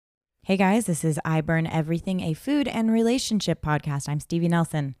Hey guys, this is I Burn Everything, a food and relationship podcast. I'm Stevie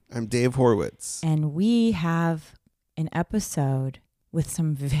Nelson. I'm Dave Horwitz. And we have an episode with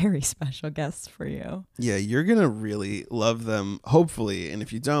some very special guests for you. Yeah, you're going to really love them, hopefully. And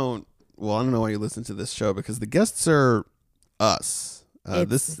if you don't, well, I don't know why you listen to this show, because the guests are us.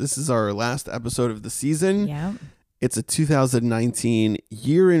 This is our last episode of the season. Yeah. It's a 2019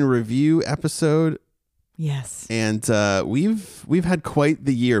 year in review episode. Yes. And we've had quite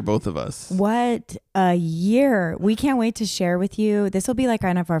the year, both of us. What a year. We can't wait to share with you. This will be like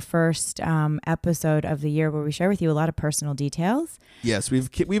kind of our first episode of the year where we share with you a lot of personal details. Yes,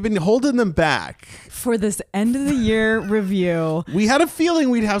 we've been holding them back for this end of the year review. We had a feeling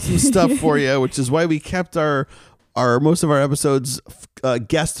we'd have some stuff for you, which is why we kept our most of our episodes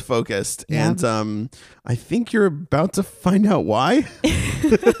guest focused. Yep. And I think you're about to find out why.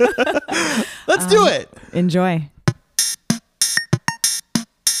 Let's do it. Enjoy.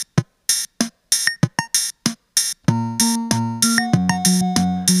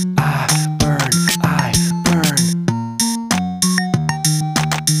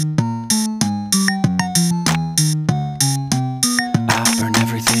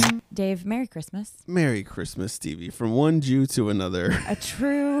 Dave, Merry Christmas. Merry Christmas, Stevie. From one Jew to another. A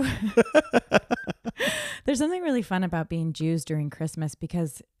true... There's something really fun about being Jews during Christmas,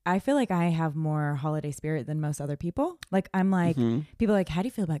 because I feel like I have more holiday spirit than most other people. Like, I'm like, people are like, how do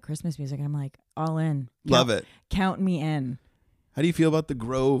you feel about Christmas music? And I'm like, all in. Love it. Count me in. How do you feel about the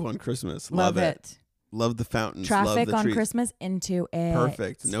Grove on Christmas? Love it. Love the fountains. Traffic love the on trees. Christmas, into it.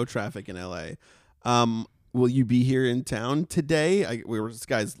 Perfect. No traffic in LA. Will you be here in town today?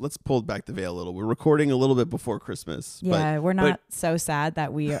 Guys, let's pull back the veil a little. We're recording a little bit before Christmas. Yeah, we're not so sad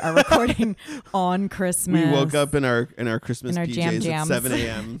that we are recording on Christmas. We woke up in our Christmas PJs jams. at 7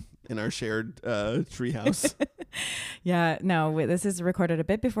 a.m. in our shared treehouse. Yeah, no, this is recorded a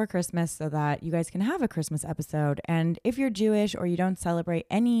bit before Christmas so that you guys can have a Christmas episode. And if you're Jewish or you don't celebrate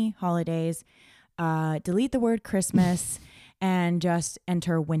any holidays, delete the word Christmas. And just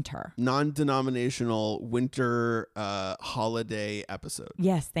enter winter. Non-denominational winter holiday episode.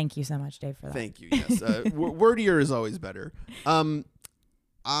 Yes, thank you so much, Dave, for that. Thank you, yes. Wordier is always better.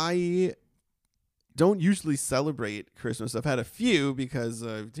 I don't usually celebrate Christmas. I've had a few because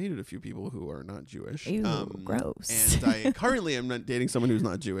I've dated a few people who are not Jewish. Ew, gross. And I currently am not dating someone who's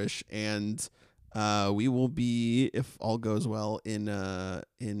not Jewish. And we will be, if all goes well,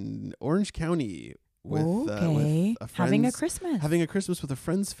 in Orange County. With having a Christmas with a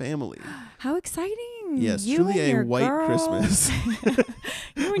friend's family. How exciting! Yes, truly a white Christmas.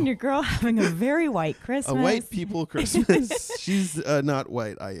 You and your girl having a very white Christmas. A white people Christmas. She's not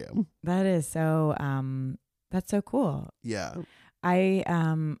white. I am. That is so. That's so cool. Yeah.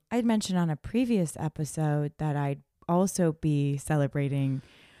 I'd mentioned on a previous episode that I'd also be celebrating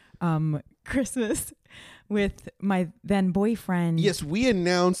Christmas with my then boyfriend. Yes, we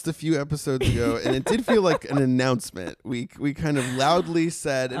announced a few episodes ago, and it did feel like an announcement. We kind of loudly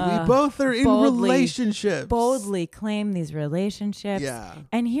said, and we both are in relationships. Boldly claim these relationships. Yeah.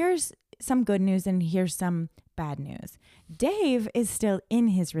 And here's some good news and here's some bad news. Dave is still in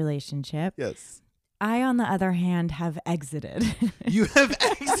his relationship. Yes. I, on the other hand, have exited. You have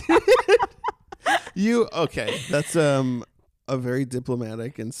exited? Okay. That's a very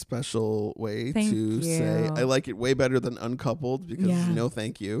diplomatic and special way to say. I like it way better than uncoupled, because no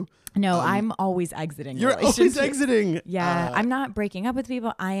thank you. No, I'm always exiting. You're always exiting. Yeah, I'm not breaking up with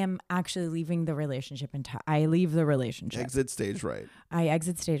people. I am actually leaving the relationship. I leave the relationship. Exit stage right. I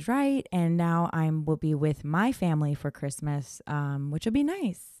exit stage right, and now will be with my family for Christmas, which will be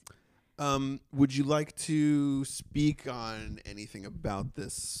nice. Would you like to speak on anything about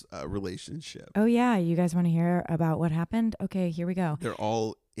this relationship? Oh, yeah. You guys want to hear about what happened? Okay, here we go. They're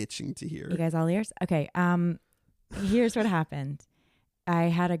all itching to hear. You guys all ears? Okay. Here's what happened. I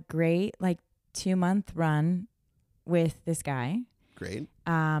had a great 2-month run with this guy. Great.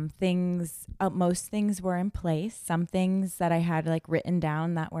 Most things were in place. Some things that I had written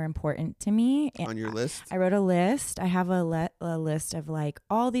down that were important to me. On your list? I wrote a list. I have a list of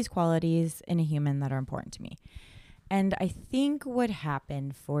all these qualities in a human that are important to me. And I think what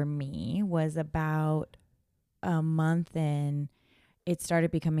happened for me was about a month in, it started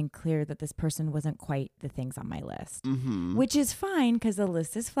becoming clear that this person wasn't quite the things on my list, which is fine because the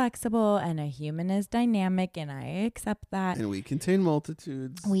list is flexible and a human is dynamic, and I accept that. And we contain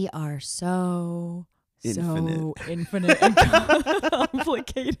multitudes. We are so infinite and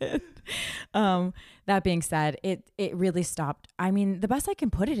complicated. That being said, it really stopped. I mean, the best I can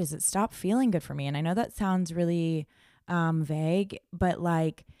put it is it stopped feeling good for me. And I know that sounds really vague, but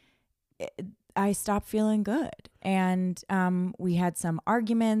I stopped feeling good. And we had some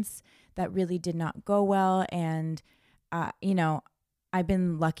arguments that really did not go well. And, you know, I've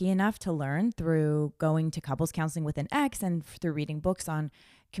been lucky enough to learn through going to couples counseling with an ex and through reading books on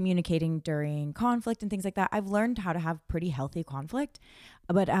communicating during conflict and things like that. I've learned how to have pretty healthy conflict.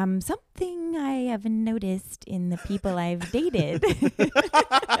 But something I have noticed in the people I've dated.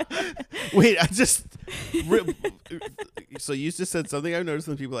 Wait, so you just said something I've noticed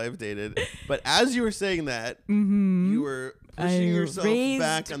in the people I've dated, but as you were saying that, you were pushing yourself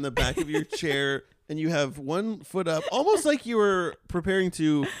back on the back of your chair, and you have one foot up, almost like you were preparing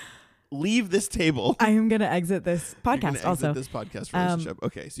to leave this table. I am going to exit this podcast also. This podcast relationship.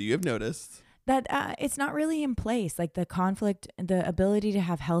 Okay, so you have noticed that it's not really in place. Like the conflict, the ability to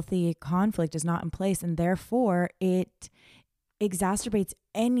have healthy conflict is not in place. And therefore it exacerbates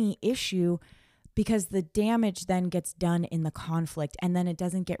any issue because the damage then gets done in the conflict and then it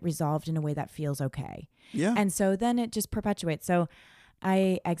doesn't get resolved in a way that feels okay. Yeah. And so then it just perpetuates. So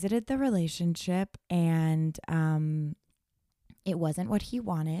I exited the relationship and it wasn't what he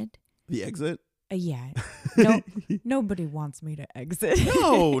wanted. The exit? Yeah. No, nobody wants me to exit.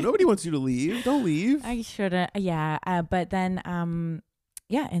 No, nobody wants you to leave. Don't leave. I shouldn't. Yeah. But then,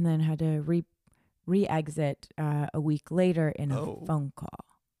 yeah. And then had to re-exit a week later in a phone call.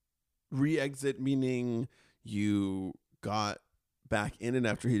 Re-exit meaning you got back in it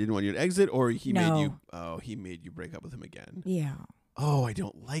after he didn't want you to exit, or he made you break up with him again. Yeah. Oh, I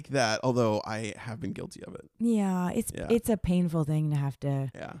don't like that. Although I have been guilty of it. Yeah. It's a painful thing to have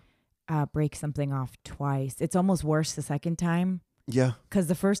to break something off twice. It's almost worse the second time. Yeah. Because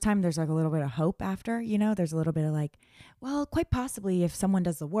the first time there's like a little bit of hope after, you know, there's a little bit of like, well, quite possibly if someone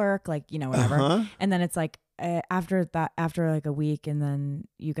does the work, like, you know, whatever. And then it's like after like a week and then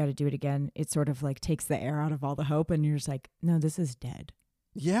you got to do it again, it sort of like takes the air out of all the hope and you're just like, no, this is dead.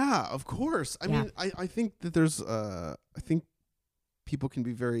 Yeah, of course. I mean, I think that there's, I think people can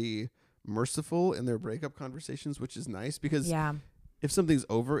be very merciful in their breakup conversations, which is nice because if something's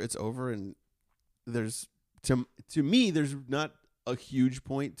over, it's over. And there's, to me, there's not a huge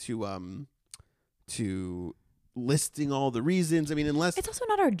point to listing all the reasons. I mean, unless it's also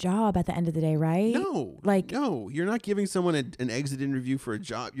not our job at the end of the day, right? No, you're not giving someone an exit interview for a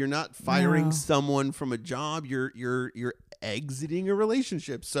job. You're not firing someone from a job. You're exiting a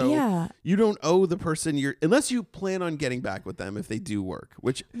relationship. So you don't owe the person unless you plan on getting back with them if they do work,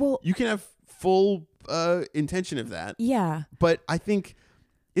 which you can have full intention of that. Yeah. But I think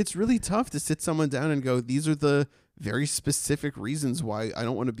it's really tough to sit someone down and go, these are the very specific reasons why I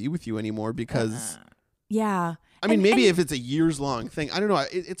don't want to be with you anymore because I mean, maybe if it's a years-long thing, I don't know.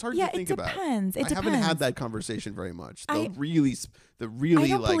 It's hard to think about. It depends. I haven't had that conversation very much. The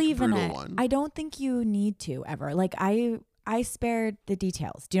really like brutal one. I don't think you need to ever. Like I spared the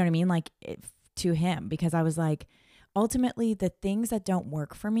details. Do you know what I mean? Like to him because I was like, ultimately, the things that don't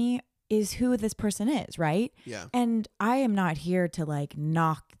work for me is who this person is, right? Yeah. And I am not here to like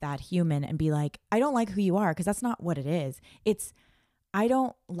knock that human and be like, I don't like who you are because that's not what it is. It's I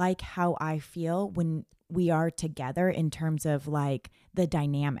don't like how I feel when we are together in terms of like the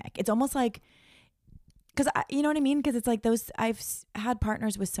dynamic. It's almost like, because you know what I mean? Because it's like I've had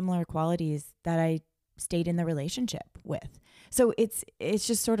partners with similar qualities that I stayed in the relationship with. So it's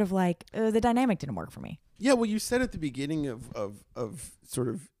just sort of like the dynamic didn't work for me. Yeah, well, you said at the beginning of sort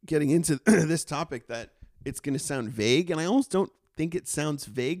of getting into this topic that it's going to sound vague, and I almost don't think it sounds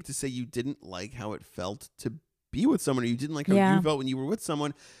vague to say you didn't like how it felt to be with someone, or you didn't like how you felt when you were with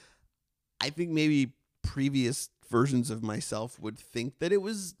someone. I think maybe previous versions of myself would think that it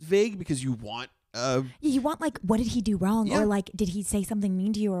was vague because you want you want like, what did he do wrong, or like, did he say something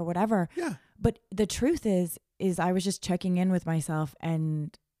mean to you, or whatever. Yeah. But the truth is I was just checking in with myself,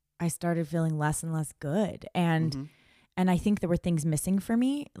 and I started feeling less and less good, and I think there were things missing for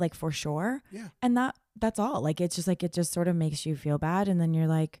me, like for sure. Yeah. And that's all. Like it's just like it just sort of makes you feel bad, and then you're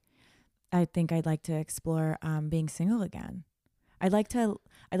like, I think I'd like to explore being single again. I'd like to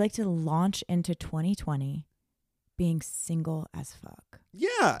launch into 2020 being single as fuck.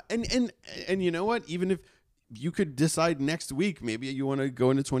 Yeah. And you know what? Even if you could decide next week, maybe you want to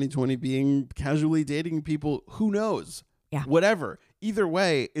go into 2020 being casually dating people, who knows? Yeah. Whatever. Either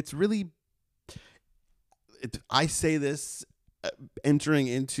way, it's really, I say this entering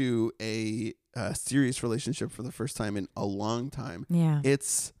into a serious relationship for the first time in a long time. Yeah.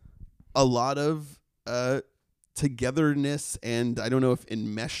 It's a lot of togetherness, and I don't know if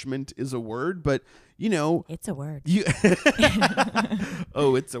enmeshment is a word, but you know, it's a word.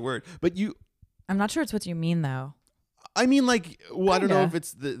 Oh, it's a word. But I'm not sure it's what you mean though. I mean, like, well, I don't know if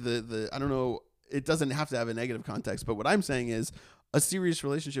it's the I don't know. It doesn't have to have a negative context, but what I'm saying is a serious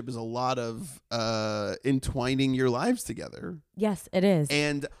relationship is a lot of entwining your lives together. Yes, it is.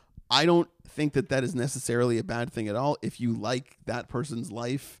 And I don't think that is necessarily a bad thing at all if you like that person's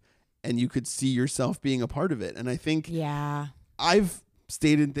life and you could see yourself being a part of it. And I think I've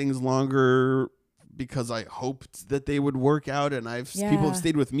stayed in things longer because I hoped that they would work out, and people have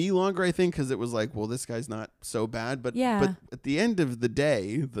stayed with me longer, I think, because it was like, well, this guy's not so bad. But at the end of the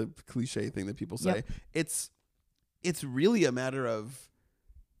day, the cliche thing that people say, it's really a matter of,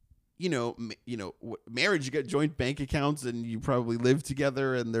 marriage. You got joint bank accounts, and you probably live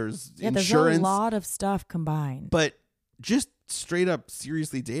together, and there's insurance. There's a lot of stuff combined. But just straight up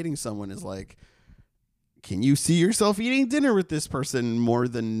seriously dating someone is like, can you see yourself eating dinner with this person more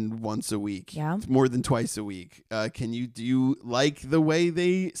than once a week? Yeah. More than twice a week? Do you like the way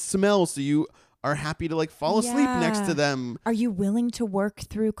they smell, so you are happy to like fall asleep next to them? Are you willing to work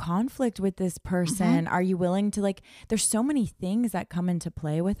through conflict with this person? Are you willing to like, there's so many things that come into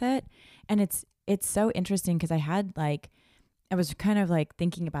play with it. And it's so interesting because I was kind of like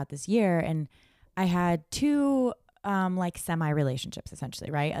thinking about this year, and I had two like semi relationships essentially,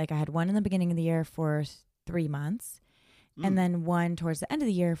 right? Like I had one in the beginning of the year for 3 months, and then one towards the end of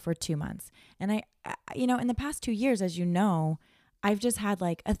the year for 2 months. And I in the past 2 years, as you know, I've just had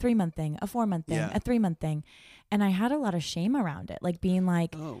like a 3-month thing, a 4-month thing, a 3-month thing. And I had a lot of shame around it. Like being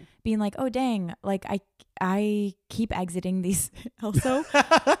like, oh dang, like I keep exiting these. Also,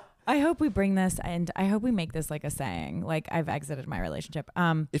 I hope we bring this, and I hope we make this like a saying, like I've exited my relationship.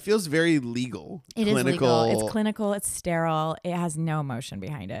 It feels very legal. It is legal. It's clinical. It's sterile. It has no emotion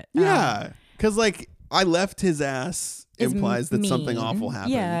behind it. Yeah. Cause like I left his ass implies that something awful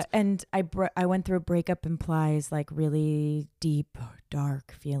happened. Yeah, and I went through a breakup implies like really deep,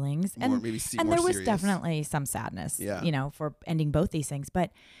 dark feelings, and there was definitely some sadness, for ending both these things.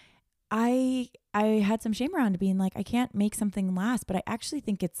 But I had some shame around being like, I can't make something last, but I actually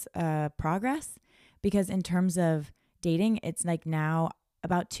think it's progress, because in terms of dating, it's like now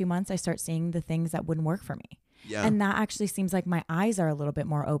about 2 months I start seeing the things that wouldn't work for me. Yeah. And that actually seems like my eyes are a little bit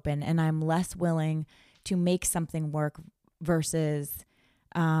more open, and I'm less willing to make something work versus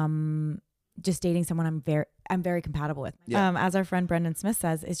just dating someone I'm very compatible with. Yeah. As our friend Brendan Smith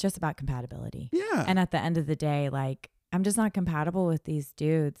says, it's just about compatibility. Yeah. And at the end of the day, like I'm just not compatible with these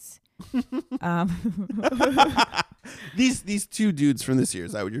dudes. These two dudes from this year,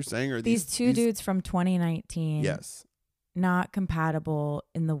 is that what you're saying? Or these two dudes from 2019. Yes. Not compatible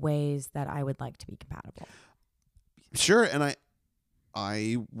in the ways that I would like to be compatible. Sure, and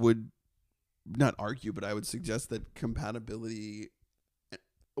I would not argue, but I would suggest that compatibility,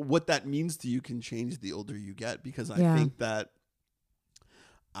 what that means to you, can change the older you get, because I think that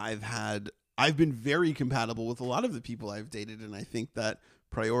I've been very compatible with a lot of the people I've dated, and I think that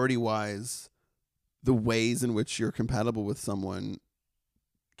priority-wise, the ways in which you're compatible with someone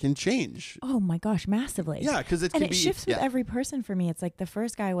can change. Oh my gosh, massively. Yeah, because it shifts with every person for me. It's like the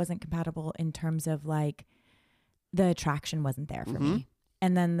first guy wasn't compatible in terms of like the attraction wasn't there for me.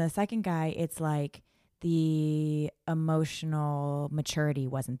 And then the second guy, it's like the emotional maturity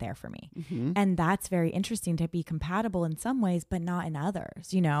wasn't there for me. And that's very interesting, to be compatible in some ways, but not in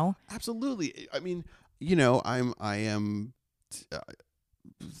others, Absolutely. I mean, I am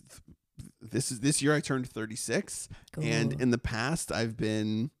this year I turned 36. Cool. And in the past I've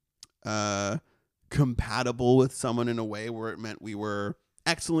been compatible with someone in a way where it meant we were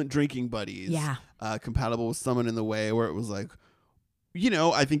excellent drinking buddies. Yeah. Compatible with someone in the way where it was like,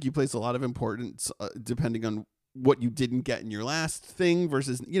 I think you place a lot of importance depending on what you didn't get in your last thing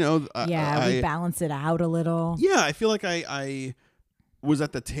versus, we balance it out a little. Yeah. I feel like I was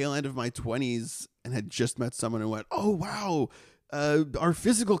at the tail end of my 20s and had just met someone and went, oh, wow, our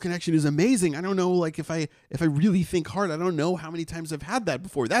physical connection is amazing. I don't know, like if I really think hard, I don't know how many times I've had that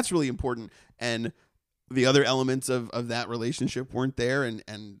before. That's really important. And the other elements of that relationship weren't there,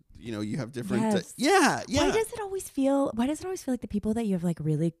 and you have different Why does it always feel like the people that you have like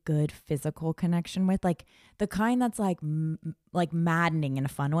really good physical connection with, like the kind that's like like maddening in a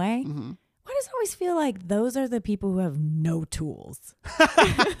fun way, why does it always feel like those are the people who have no tools?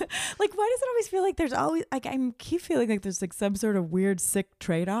 Like, why does it always feel like there's always like, I keep feeling like there's like some sort of weird sick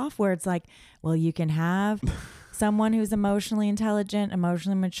trade-off where it's like, well, you can have someone who's emotionally intelligent,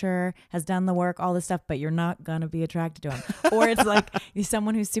 emotionally mature, has done the work, all this stuff, but you're not going to be attracted to him. Or it's like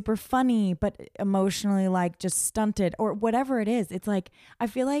someone who's super funny, but emotionally like just stunted, or whatever it is. It's like, I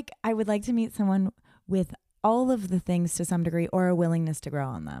feel like I would like to meet someone with all of the things to some degree, or a willingness to grow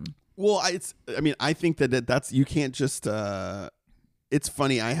on them. Well, I think that's, you can't just, it's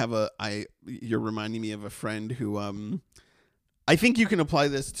funny. You're reminding me of a friend who, I think you can apply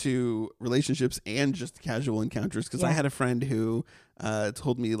this to relationships and just casual encounters, because I had a friend who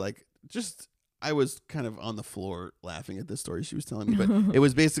told me, like, just I was kind of on the floor laughing at this story she was telling me, but it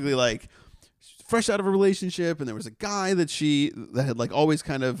was basically like fresh out of a relationship, and there was a guy that had like always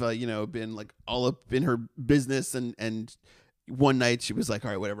kind of been like all up in her business, and one night she was like,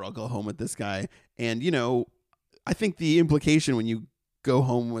 all right, whatever, I'll go home with this guy. And I think the implication when you go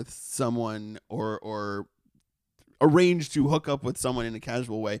home with someone or arrange to hook up with someone in a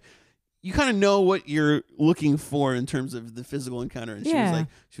casual way, you kind of know what you're looking for in terms of the physical encounter. And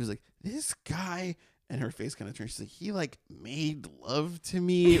she was like, this guy, and her face kind of turned. She's like, he like made love to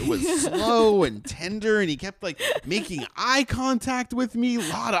me. It was slow and tender, and he kept like making eye contact with me, a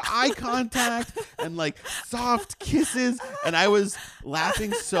lot of eye contact and like soft kisses. And I was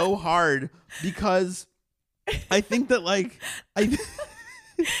laughing so hard because I think that like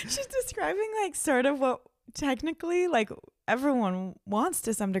she's describing like sort of what technically like everyone wants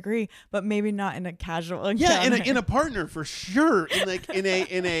to some degree, but maybe not in a casual encounter. In a partner for sure. In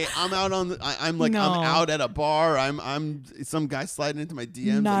a I'm out on I'm out at a bar. I'm some guy sliding into my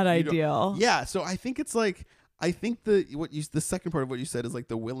DMs. Not like, ideal. Yeah, so I think it's like the second part of what you said is like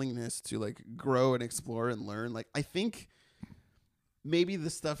the willingness to like grow and explore and learn. Like I think maybe the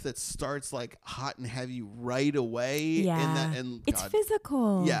stuff that starts like hot and heavy right away. Yeah. And it's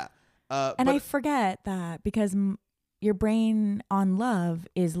physical. Yeah. And I forget that because your brain on love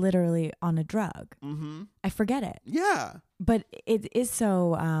is literally on a drug. Mm-hmm. I forget it. Yeah. But it is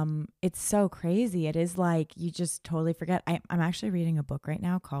so, it's so crazy. It is like you just totally forget. I'm actually reading a book right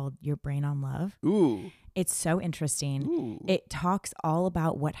now called Your Brain on Love. Ooh. It's so interesting. Ooh. It talks all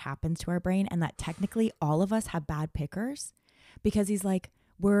about what happens to our brain and that technically all of us have bad pickers, because he's like,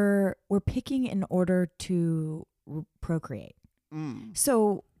 we're picking in order to procreate. Mm.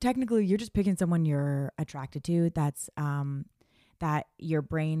 So technically you're just picking someone you're attracted to that's that your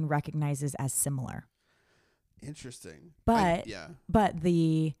brain recognizes as similar. Interesting. But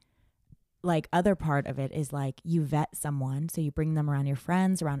the like other part of it is like you vet someone, so you bring them around your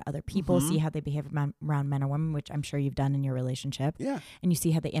friends, around other people, see how they behave around men or women, which I'm sure you've done in your relationship. Yeah. And you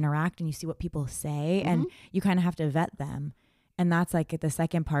see how they interact and you see what people say, and you kind of have to vet them. And that's like the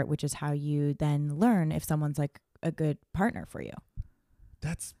second part, which is how you then learn if someone's like a good partner for you.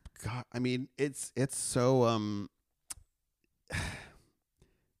 That's God. I mean, it's so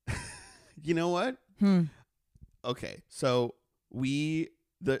you know what? Okay, so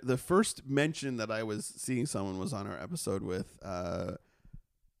the first mention that I was seeing someone was on our episode with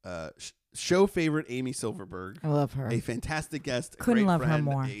show favorite Amy Silverberg. I love her. A fantastic guest. Couldn't love friend,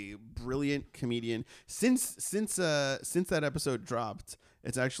 her more. A brilliant comedian. Since that episode dropped,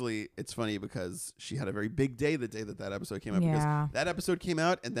 it's funny because she had a very big day the day that episode came out. Yeah. Because that episode came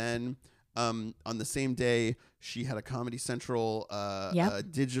out, and then on the same day she had a Comedy Central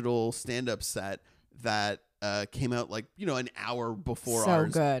digital stand-up set that came out like an hour before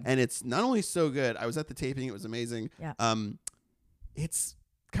ours. So good. And it's not only so good, I was at the taping, it was amazing. Yeah. It's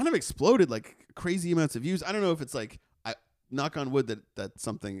kind of exploded like crazy amounts of views. I don't know if it's like, knock on wood there's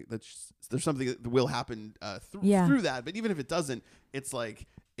something that will happen through that, but even if it doesn't, it's like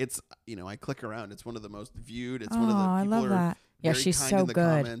I click around, it's one of the most viewed, it's one of the people I love that. Yeah, she's kind so in the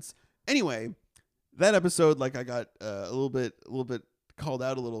good. comments. Anyway, that episode, like, I got a little bit called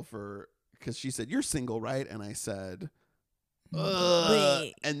out a little because she said, "You're single, right?" And I said,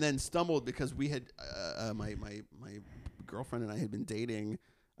 and then stumbled because we had my girlfriend and I had been dating.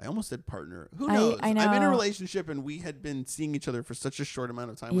 I almost said partner. Who knows? I know. I'm in a relationship, and we had been seeing each other for such a short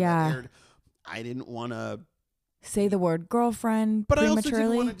amount of time when that aired. I didn't want to say the word girlfriend but prematurely. I also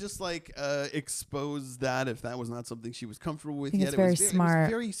didn't want to just like expose that if that was not something she was comfortable with yet. It's very smart. It was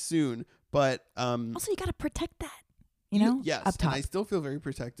very soon, but also you got to protect that. You know, yes, up top. And I still feel very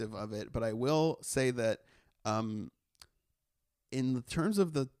protective of it. But I will say that, in terms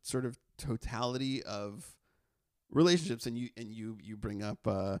of the sort of totality of relationships, and you bring up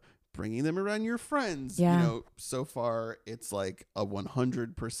bringing them around your friends. Yeah. So far it's like a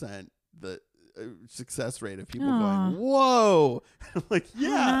 100% the success rate of people going, "Whoa!" I'm like, yeah,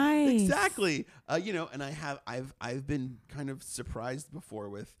 nice. Exactly. And I've been kind of surprised before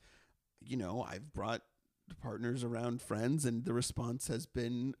with, I've brought partners around friends, and the response has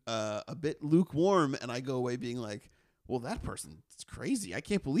been a bit lukewarm, and I go away being like, well, that person's crazy. I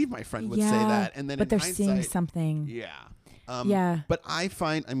can't believe my friend would say that. And then but they're hindsight, seeing something. Yeah. But I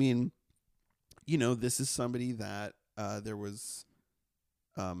find, this is somebody that there was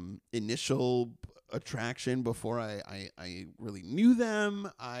initial attraction before I really knew them.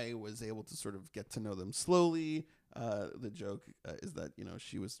 I was able to sort of get to know them slowly. the joke is that, you know,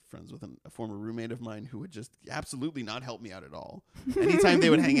 she was friends with a former roommate of mine who would just absolutely not help me out at all. Anytime they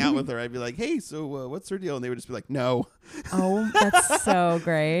would hang out with her, I'd be like, hey, so what's her deal? And they would just be like, no. Oh, that's so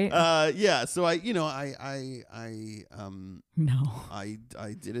great. Yeah. So I did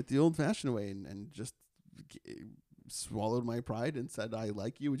it the old fashioned way and just swallowed my pride and said, I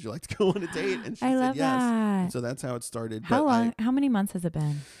like you. Would you like to go on a date? And she said yes. And so that's how it started. How long? How many months has it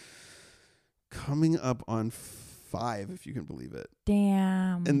been? Coming up on 5, if you can believe it.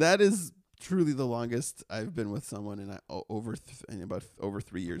 Damn. And that is truly the longest I've been with someone in about over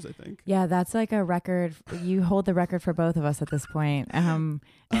 3 years, I think. Yeah, that's like a record. You hold the record for both of us at this point.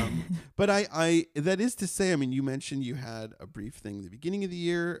 But I that is to say, I mean, you mentioned you had a brief thing at the beginning of the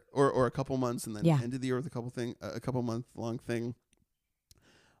year or a couple months, and then end of the year with a couple month long thing.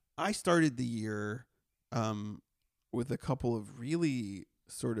 I started the year with a couple of really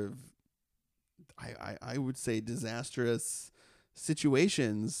sort of, I would say, disastrous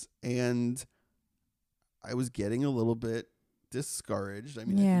situations, and I was getting a little bit discouraged. I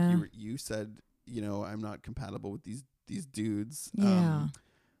mean, I think you said, you know, I'm not compatible with these dudes. Yeah.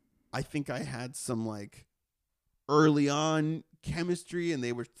 I think I had some like early on chemistry, and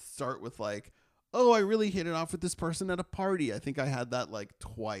they would start with like, oh, I really hit it off with this person at a party. I think I had that like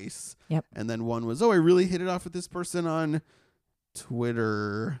twice. Yep. And then one was, oh, I really hit it off with this person on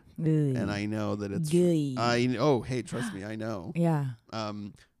Twitter. And I know that it's hey, trust me, I know. Yeah.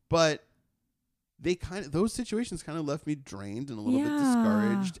 But those situations kind of left me drained and a little bit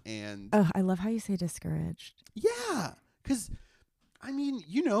discouraged. And I love how you say discouraged. Yeah, because I mean,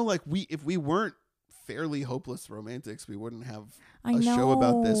 you know, like if we weren't fairly hopeless romantics, we wouldn't have a show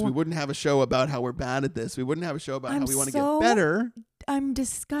about this. We wouldn't have a show about how we're bad at this. We wouldn't have a show about how we want to get better. I'm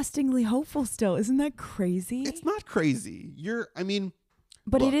disgustingly hopeful still. Isn't that crazy? It's not crazy.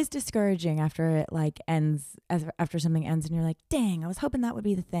 But it is discouraging after it like ends, after something ends and you're like, dang, I was hoping that would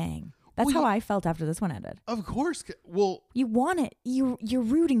be the thing. That's how I felt after this one ended. Of course. Well, you want it. You're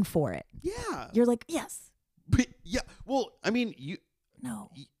rooting for it. Yeah. You're like, yes. But yeah. Well, I mean,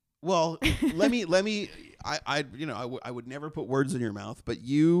 well, let me, I would never put words in your mouth, but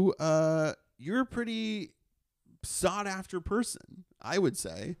you're a pretty sought after person, I would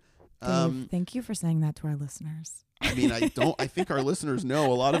say. Dave, thank you for saying that to our listeners. I mean, I think our listeners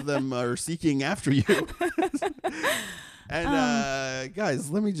know a lot of them are seeking after you. And guys,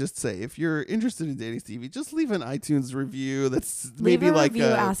 let me just say, if you're interested in dating Stevie, just leave an iTunes review. That's maybe leave a review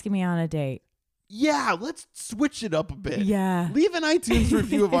asking me on a date. Yeah, let's switch it up a bit. Yeah. Leave an iTunes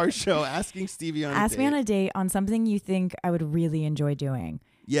review of our show asking Stevie on a date. Ask me on a date on something you think I would really enjoy doing.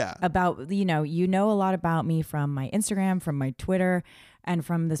 Yeah. About, you know a lot about me from my Instagram, from my Twitter, and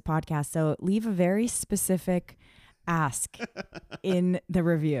from this podcast. So leave a very specific ask in the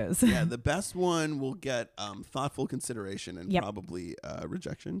reviews. Yeah, the best one will get thoughtful consideration and probably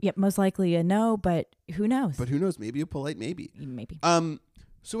rejection. Yep, most likely a no, but who knows? Maybe a polite maybe. Maybe.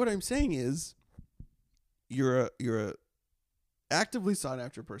 So what I'm saying is, you're a actively sought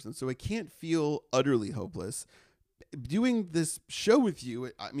after person, so it can't feel utterly hopeless. Doing this show with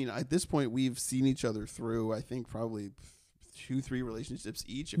you, I mean, at this point we've seen each other through, I think, probably 2-3 relationships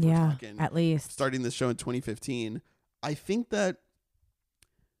each, if we're talking at least starting this show in 2015. I think that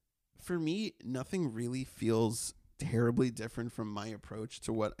for me, nothing really feels terribly different from my approach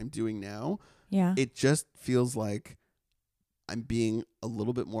to what I'm doing now. Yeah. It just feels like I'm being a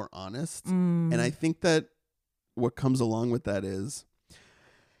little bit more honest. And I think that what comes along with that is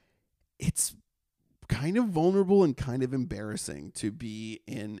it's kind of vulnerable and kind of embarrassing to be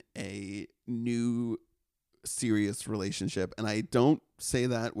in a new serious relationship. And I don't say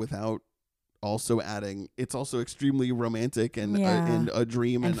that without also adding, it's also extremely romantic and a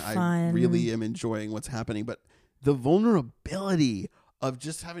dream, and I really am enjoying what's happening. But the vulnerability of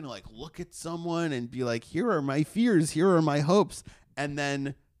just having to like look at someone and be like, here are my fears, here are my hopes, and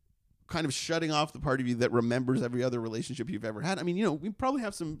then kind of shutting off the part of you that remembers every other relationship you've ever had. I mean, you know, we probably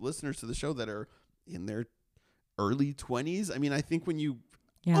have some listeners to the show that are in their early 20s. I mean, I think when you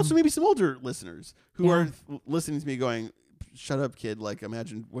also maybe some older listeners who are listening to me going, shut up, kid. Like,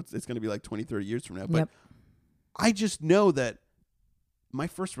 imagine what it's going to be like 20, 30 years from now. But I just know that my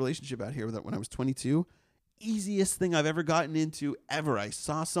first relationship out here, that when I was 22, easiest thing I've ever gotten into ever. I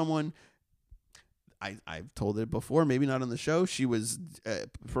saw someone, I've told it before, maybe not on the show. She was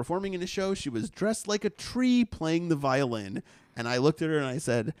performing in a show. She was dressed like a tree playing the violin. And I looked at her and I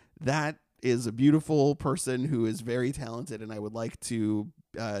said, that is a beautiful person who is very talented, and I would like to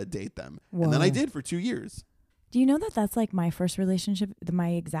date them. Whoa. And then I did for 2 years. Do you know that that's like my first relationship,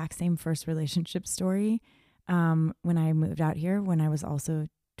 my exact same first relationship story when I moved out here when I was also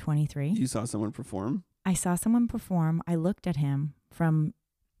 23? You saw someone perform? I saw someone perform. I looked at him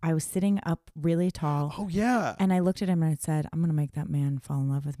I was sitting up really tall. Oh, yeah. And I looked at him and I said, I'm going to make that man fall in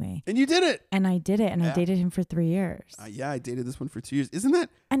love with me. And you did it. And I did it. And I dated him for 3 years. Yeah, I dated this one for 2 years. Isn't that?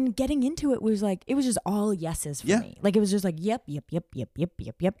 And getting into it was like, it was just all yeses for me. Like, it was just like, yep.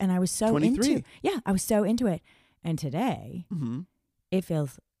 And I was so 23. I was so into it. And today, it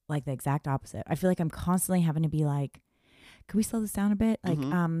feels like the exact opposite. I feel like I'm constantly having to be like, can we slow this down a bit? Like,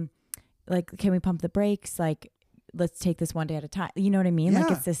 can we pump the brakes? Like, let's take this one day at a time. You know what I mean? Yeah.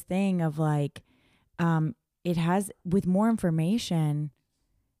 Like, it's this thing of like, it has, with more information,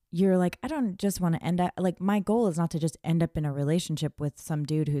 you're like, I don't just want to end up, like, my goal is not to just end up in a relationship with some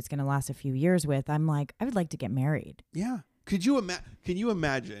dude who's going to last a few years with. I'm like, I would like to get married. Yeah. Can you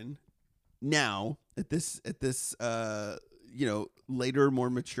imagine now at this later, more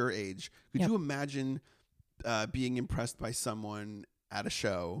mature age, could you imagine being impressed by someone at a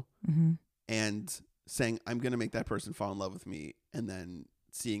show and saying, I'm going to make that person fall in love with me, and then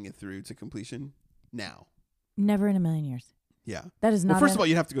seeing it through to completion now? Never in a million years. Yeah. That is not. Well, first of all,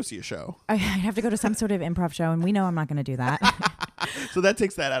 you'd have to go see a show. I have to go to some sort of improv show, and we know I'm not going to do that. So that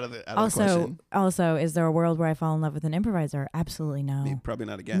takes that out of the question. Also, is there a world where I fall in love with an improviser? Absolutely no. Maybe, probably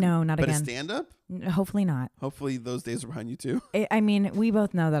not again. No, not again. But a stand-up? Hopefully not. Hopefully those days are behind you too. I mean, we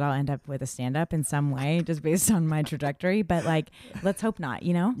both know that I'll end up with a stand-up in some way, just based on my trajectory. But like, let's hope not.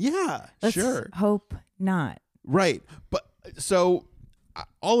 You know? Yeah, let's sure. Hope not. Right. But so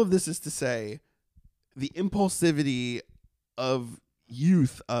all of this is to say, the impulsivity of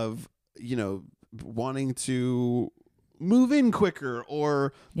youth, of wanting to move in quicker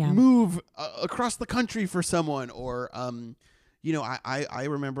or move across the country for someone, or I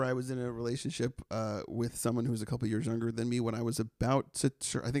remember I was in a relationship with someone who was a couple years younger than me when I was about to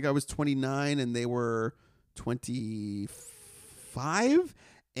I think I was 29 and they were 25,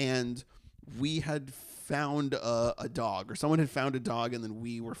 and we had found a dog, or someone had found a dog, and then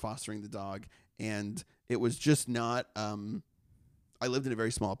we were fostering the dog, and it was just not I lived in a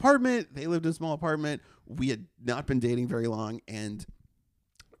very small apartment. They lived in a small apartment. We had not been dating very long. And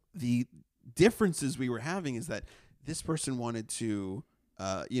the differences we were having is that this person wanted to,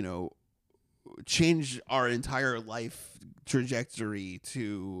 change our entire life trajectory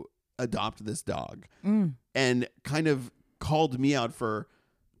to adopt this dog, and kind of called me out for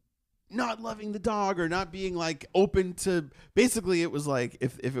not loving the dog or not being like open to. Basically, it was like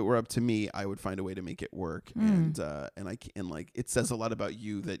if it were up to me, I would find a way to make it work. And like it says a lot about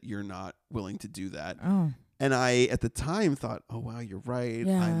you that you're not willing to do that. Oh. And I at the time thought, oh wow, you're right.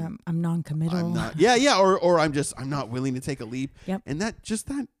 Yeah, I'm non-committal. I'm not. Yeah. Or I'm not willing to take a leap. Yep. And that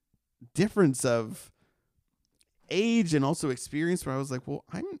difference of age and also experience, where I was like, well,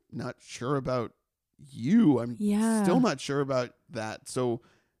 I'm not sure about you. I'm still not sure about that. So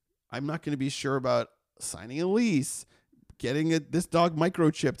I'm not going to be sure about signing a lease, getting this dog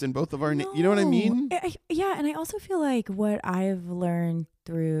microchipped in both of our you know what I mean? Yeah, and I also feel like what I've learned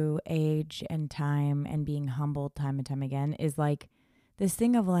through age and time and being humbled time and time again is like this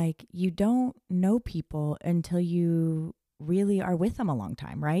thing of like, you don't know people until you really are with them a long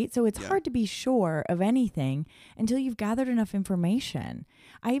time, right? So it's hard to be sure of anything until you've gathered enough information.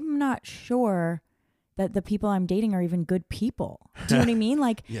 I'm not sure that the people I'm dating are even good people. Do you know what I mean?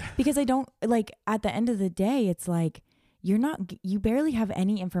 Like, because I don't, like, at the end of the day, it's like, you barely have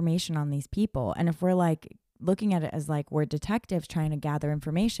any information on these people. And if we're like looking at it as like we're detectives trying to gather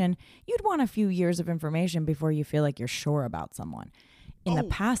information, you'd want a few years of information before you feel like you're sure about someone. In the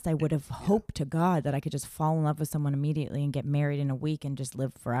past, I would have hoped to God that I could just fall in love with someone immediately and get married in a week and just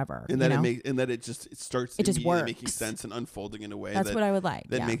live forever. And that it starts making sense and unfolding in a way that's what I would like.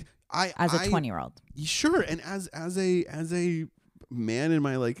 As a 20-year-old. Sure. And as a man in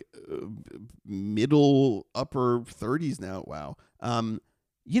my like middle upper 30s now, wow. I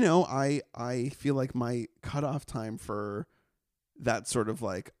feel like my cutoff time for that sort of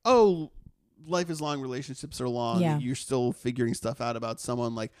like, oh, life is long, relationships are long, you're still figuring stuff out about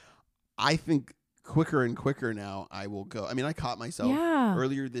someone. Like, I think quicker and quicker now I will go. I mean, I caught myself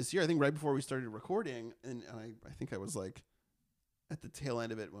earlier this year, I think right before we started recording, and I think I was like at the tail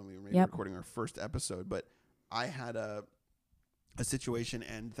end of it when we were maybe recording our first episode, but I had a situation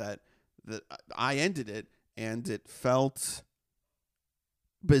end that I ended it, and it felt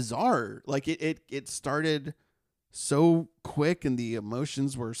bizarre. Like it started so quick, and the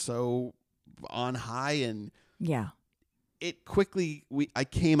emotions were so on high, and it quickly I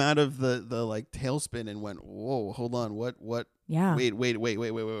came out of the like tailspin and went, whoa, hold on, what wait,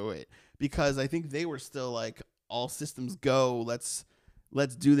 because I think they were still like, all systems go, let's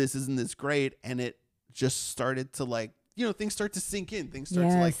do this, isn't this great? And it just started to like things start to sink in. Things start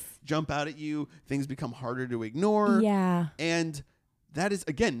to like jump out at you. Things become harder to ignore. Yeah. And that is,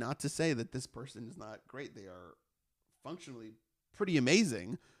 again, not to say that this person is not great. They are functionally pretty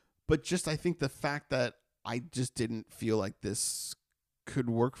amazing. But just, I think the fact that I just didn't feel like this could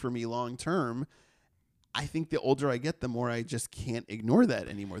work for me long term. I think the older I get, the more I just can't ignore that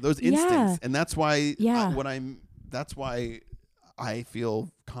anymore. Those instincts. And that's why that's why I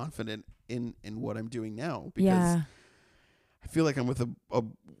feel confident in what I'm doing now, because I feel like I'm with a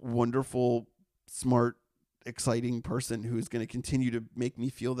wonderful, smart, exciting person who is going to continue to make me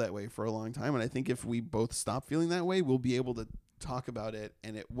feel that way for a long time. And I think if we both stop feeling that way, we'll be able to talk about it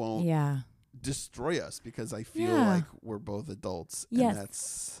and it won't destroy us, because I feel like we're both adults. And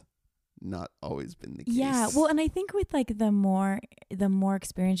that's not always been the case. Yeah. Well, and I think with like the more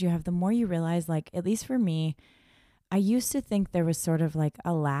experience you have, the more you realize, like, at least for me, I used to think there was sort of like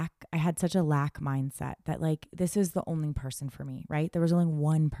a lack. I had such a lack mindset that like, this is the only person for me, right? There was only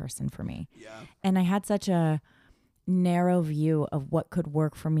one person for me. Yeah. And I had such a narrow view of what could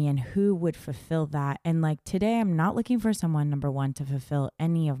work for me and who would fulfill that. And like today, I'm not looking for someone, number one, to fulfill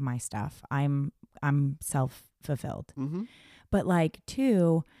any of my stuff. I'm self-fulfilled. Mm-hmm. But like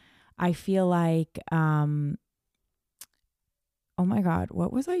two, I feel like, oh my God,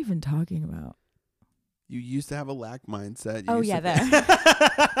 what was I even talking about? You used to have a lack mindset.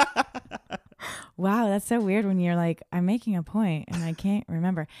 Wow, that's so weird when you're like, I'm making a point and I can't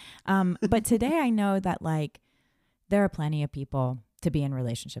remember. But today I know that like there are plenty of people to be in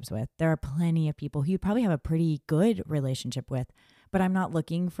relationships with. There are plenty of people who you probably have a pretty good relationship with, but I'm not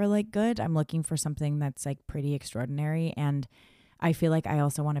looking for like good. I'm looking for something that's like pretty extraordinary. And I feel like I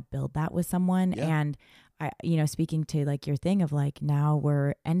also want to build that with someone. Yeah. And I, speaking to like your thing of like, now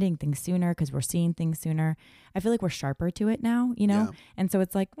we're ending things sooner because we're seeing things sooner. I feel like we're sharper to it now, Yeah. And so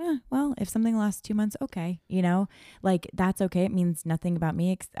it's like, well, if something lasts 2 months, okay. Like that's okay. It means nothing about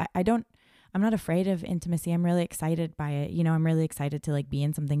me. I'm not afraid of intimacy. I'm really excited by it. I'm really excited to like be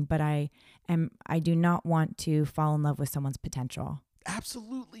in something, but I do not want to fall in love with someone's potential.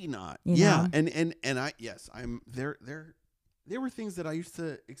 Absolutely not. Yeah. And I'm there. There were things that I used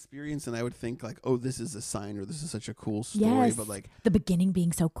to experience and I would think like, oh, this is a sign or this is such a cool story. Yes. But like the beginning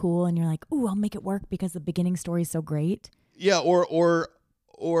being so cool and you're like, ooh, I'll make it work because the beginning story is so great. Yeah.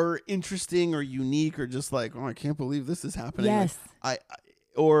 Or interesting or unique or just like, oh, I can't believe this is happening. Yes. Like,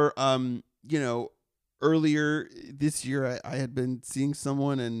 earlier this year I had been seeing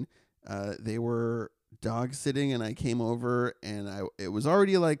someone and they were dog sitting and I came over and it was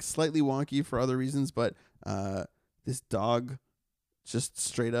already like slightly wonky for other reasons, but this dog just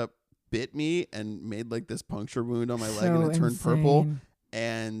straight up bit me and made like this puncture wound on my leg and it turned purple.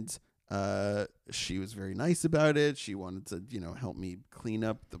 And she was very nice about it. She wanted to, help me clean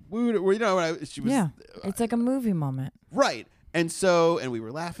up the wound. She was. Yeah, it's like a movie moment. Right. And we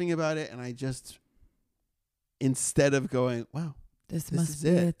were laughing about it. And I just, instead of going, wow, this must be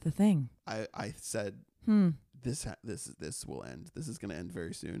it. The thing. I said, this will end. This is going to end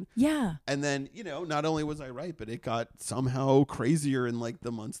very soon. Yeah. And then, not only was I right, but it got somehow crazier in like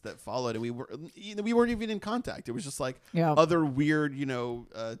the months that followed. And we weren't even in contact. It was just like other weird,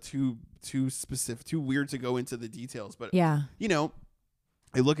 too specific, too weird to go into the details. But, I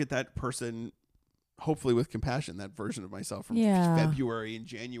look at that person, hopefully with compassion, that version of myself from February and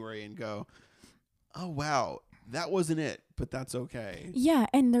January and go, oh, wow. That wasn't it, but that's okay. Yeah,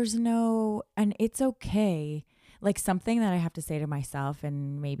 and it's okay. Like something that I have to say to myself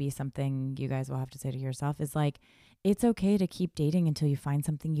and maybe something you guys will have to say to yourself is like, it's okay to keep dating until you find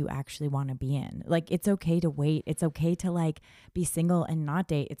something you actually want to be in. Like, it's okay to wait. It's okay to like be single and not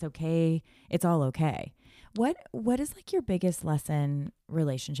date. It's okay. It's all okay. What is like your biggest lesson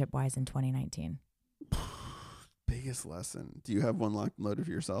relationship wise in 2019? Biggest lesson. Do you have one locked and loaded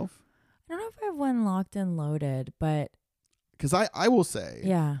for yourself? I don't know if I have one locked and loaded, but because I will say,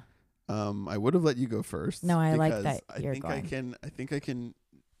 yeah, I would have let you go first. No, I like that. I think I can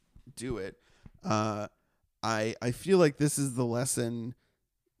do it. I feel like this is the lesson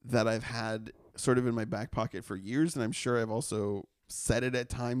that I've had sort of in my back pocket for years, and I'm sure I've also said it at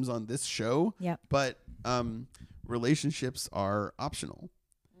times on this show. Yeah. But relationships are optional,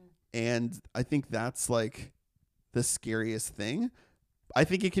 and I think that's like the scariest thing. I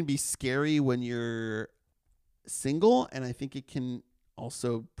think it can be scary when you're single, and I think it can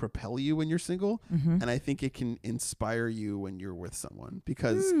also propel you when you're single, and I think it can inspire you when you're with someone,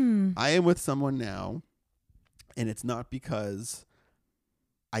 because I am with someone now, and it's not because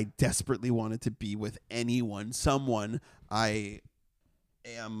I desperately wanted to be with someone. I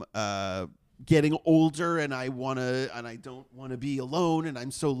am getting older, and I don't want to be alone, and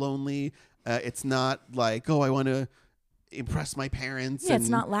I'm so lonely. It's not like, oh, I want to impress my parents. Yeah, it's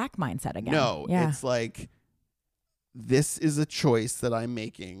not lack mindset again. No, it's like, this is a choice that I'm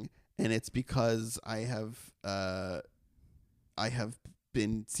making, and it's because I have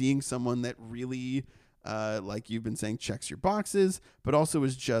been seeing someone that really, like you've been saying, checks your boxes, but also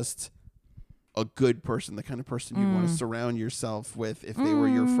is just a good person, the kind of person you want to surround yourself with if they were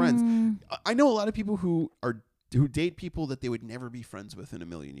your friends. I know a lot of people who date people that they would never be friends with in a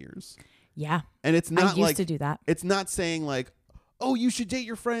million years. Yeah. And it's not I used to do that. It's not saying like, oh, you should date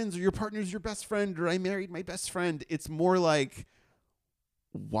your friends, or your partner's your best friend, or I married my best friend. It's more like,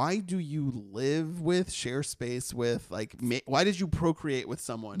 why do you live with, share space with, like, why did you procreate with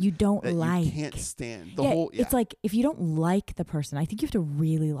someone you don't that like? You can't stand It's like, if you don't like the person, I think you have to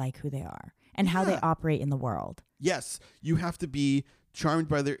really like who they are and how they operate in the world. Yes, you have to be charmed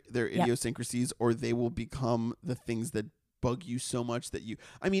by their idiosyncrasies, or they will become the things that bug you so much that you.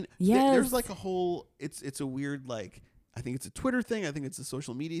 I mean, there's like a whole. It's a weird, like, I think it's a Twitter thing. I think it's a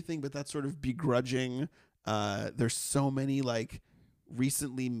social media thing, but that's sort of begrudging. There's so many like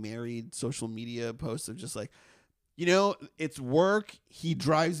recently married social media posts of just like, you know, it's work. He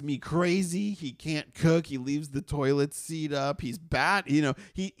drives me crazy. He can't cook. He leaves the toilet seat up. He's bad. You know,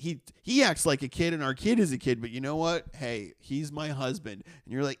 he acts like a kid, and our kid is a kid. But you know what? Hey, he's my husband.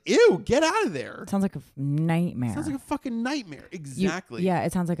 And you're like, ew, get out of there. Sounds like a nightmare. Sounds like a fucking nightmare. Exactly.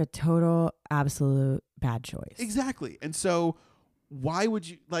 It sounds like a total, absolute bad choice. Exactly. And so why would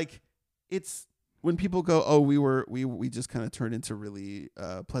you, like, it's when people go, oh, we just kind of turned into really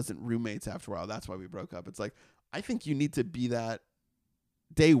pleasant roommates after a while. That's why we broke up. It's like, I think you need to be that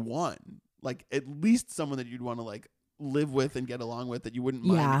day one, like at least someone that you'd want to like live with and get along with, that you wouldn't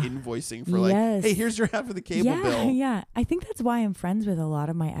mind invoicing for like, hey, here's your half of the cable bill. Yeah. I think that's why I'm friends with a lot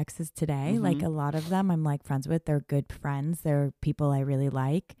of my exes today. Like a lot of them I'm like friends with. They're good friends. They're people I really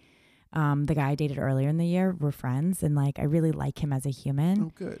like. The guy I dated earlier in the year, we're friends, and like I really like him as a human.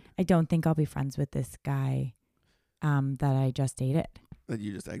 Oh, good. I don't think I'll be friends with this guy that I just dated. That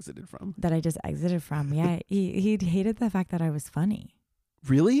you just exited from. Yeah. He hated the fact that I was funny.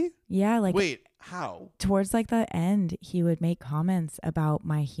 Really? Yeah. Like, wait, how? Towards like the end, he would make comments about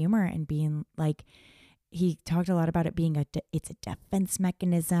my humor and being like, he talked a lot about it being it's a defense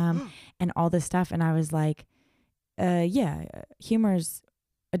mechanism and all this stuff. And I was like, humor's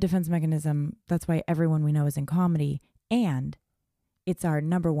a defense mechanism. That's why everyone we know is in comedy, and it's our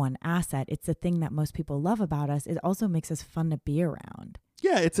number one asset. It's the thing that most people love about us. It also makes us fun to be around.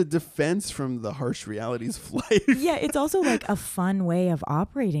 Yeah, it's a defense from the harsh realities of life. Yeah, it's also like a fun way of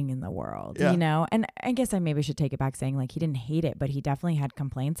operating in the world, you know? And I guess I maybe should take it back saying like he didn't hate it, but he definitely had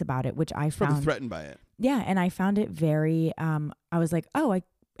complaints about it, which I found. Probably threatened by it. Yeah, and I found it very, I was like, oh,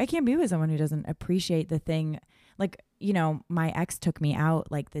 I can't be with someone who doesn't appreciate the thing. Like, you know, my ex took me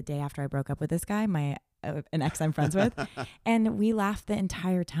out like the day after I broke up with this guy, an ex I'm friends with, and we laughed the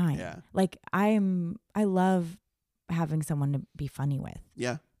entire time. Yeah. Like I love having someone to be funny with.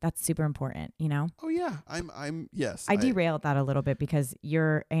 Yeah. That's super important, you know? Oh yeah. Yes. I derailed that a little bit because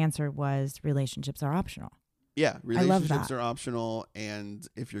your answer was relationships are optional. Yeah. Relationships are optional. And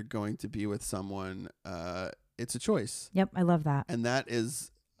if you're going to be with someone, it's a choice. Yep. I love that. And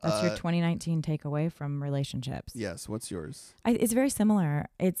that's your 2019 takeaway from relationships. Yes. What's yours? It's very similar.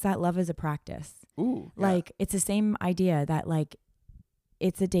 It's that love is a practice. Ooh. Yeah. Like it's the same idea that like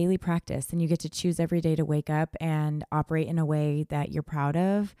it's a daily practice, and you get to choose every day to wake up and operate in a way that you're proud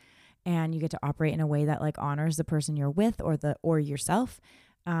of, and you get to operate in a way that like honors the person you're with or yourself.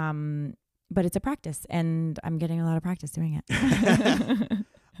 But it's a practice, and I'm getting a lot of practice doing it.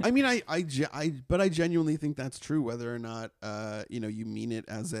 I mean, but I genuinely think that's true, whether or not, you mean it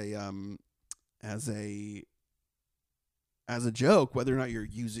as a joke, whether or not you're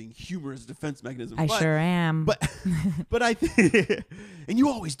using humor as a defense mechanism. I sure am. But I think, and you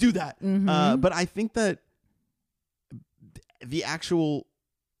always do that. Mm-hmm. But I think that the actual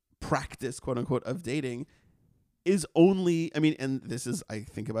practice, quote unquote, of dating is only, I mean, and this is, I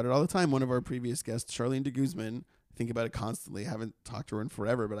think about it all the time. One of our previous guests, Charlene de Guzman, think about it constantly. I haven't talked to her in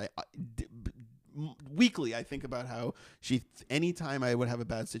forever, but weekly I think about how anytime I would have a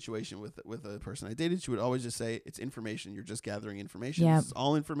bad situation with a person I dated, she would always just say, it's information. You're just gathering information. Yep. This is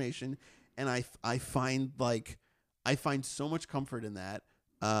all information. And I find so much comfort in that.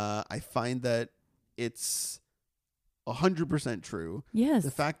 I find that it's 100% true.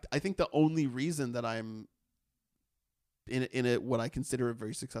 Yes. I think the only reason that I'm in a what I consider a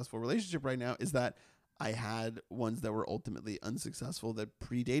very successful relationship right now is that I had ones that were ultimately unsuccessful that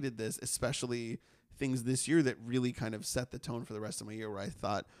predated this, especially things this year that really kind of set the tone for the rest of my year, where I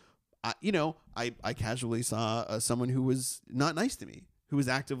thought, I casually saw someone who was not nice to me, who was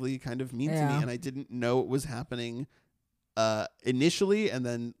actively kind of mean to me, and I didn't know it was happening initially, and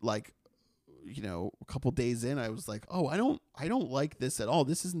then like, a couple days in, I was like, oh, I don't like this at all.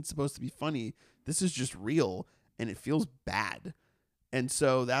 This isn't supposed to be funny. This is just real, and it feels bad. And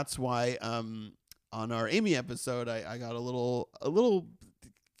so that's why on our Amy episode, I got a little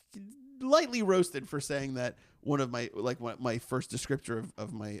lightly roasted for saying that one of my first descriptor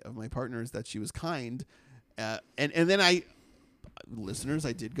of my partner is that she was kind, and then listeners,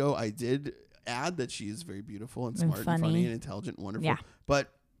 I did add that she is very beautiful and smart and funny and intelligent and wonderful. Yeah.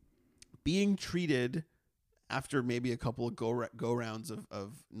 But being treated after maybe a couple of go rounds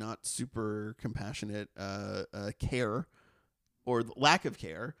of not super compassionate care or lack of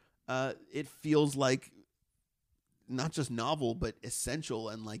care, it feels like not just novel but essential,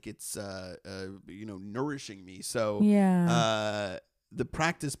 and like it's nourishing me. So the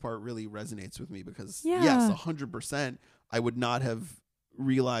practice part really resonates with me because yes, 100%, I would not have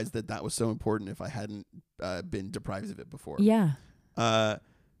realized that was so important if I hadn't been deprived of it before. Yeah.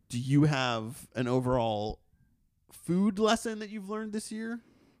 Do you have an overall food lesson that you've learned this year?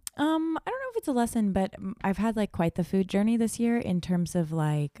 I don't know if it's a lesson, but I've had like quite the food journey this year in terms of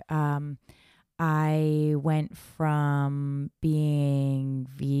like, I went from being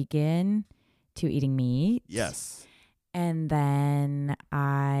vegan to eating meat. Yes. And then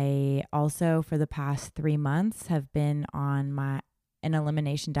I also, for the past 3 months, have been on an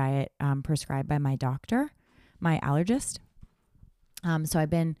elimination diet prescribed by my doctor, my allergist. So I've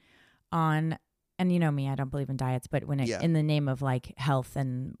been on, and you know me, I don't believe in diets, but when in the name of like health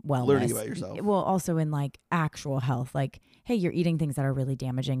and wellness, learning about yourself. Well, also in like actual health, like, hey, you're eating things that are really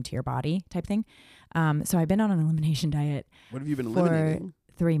damaging to your body type thing. So I've been on an elimination diet. What have you been eliminating?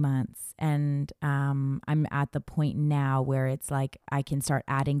 3 months. And I'm at the point now where it's like I can start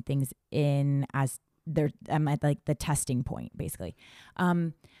adding things in as I'm at like the testing point, basically.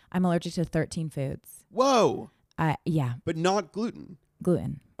 I'm allergic to 13 foods. Whoa. Yeah. But not gluten.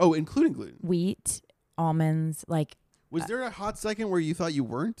 Gluten. Oh, including gluten. Wheat, almonds, like. Was there a hot second where you thought you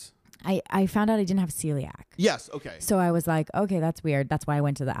weren't? I found out I didn't have celiac. Yes. Okay. So I was like, okay, that's weird. That's why I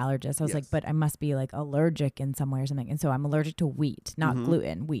went to the allergist. I was like, but I must be like allergic in some way or something. And so I'm allergic to wheat, not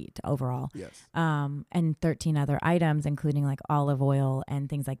gluten, wheat overall. Yes. And 13 other items, including like olive oil and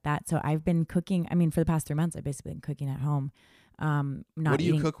things like that. So I've been cooking. I mean, for the past 3 months, I've basically been cooking at home. What do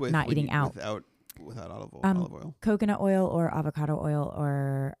you cook with? Not eating out. Without olive oil? Coconut oil or avocado oil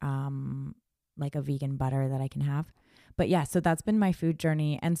or like a vegan butter that I can have. But yeah, so that's been my food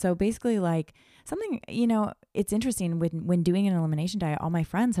journey. And so basically like something, it's interesting when doing an elimination diet, all my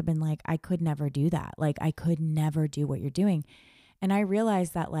friends have been like, I could never do that. Like I could never do what you're doing. And I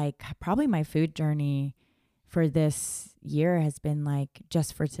realized that like probably my food journey for this year has been like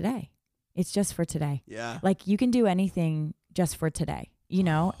just for today. It's just for today. Yeah. Like you can do anything just for today,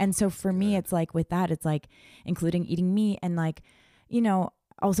 And so for me, it's like with that, it's like including eating meat and like,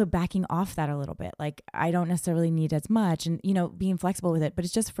 also backing off that a little bit. Like I don't necessarily need as much and, being flexible with it, but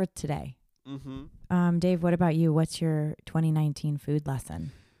it's just for today. Mm-hmm. Dave, what about you? What's your 2019 food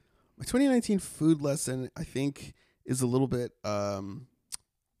lesson? My 2019 food lesson, I think, is a little bit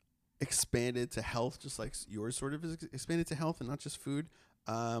expanded to health, just like yours sort of is expanded to health and not just food.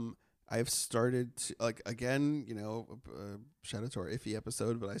 I've started to, like, again, shout out to our iffy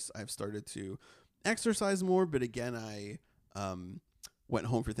episode, but I've started to exercise more. But again, I went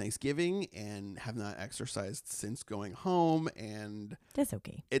home for Thanksgiving and have not exercised since going home. And that's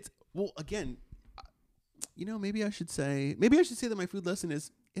okay. Again, maybe I should say that my food lesson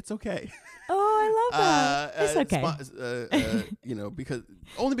is it's okay. Oh, I love that. It's okay.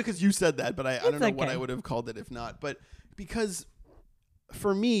 Because you said that, but I don't know what I would have called it if not. But because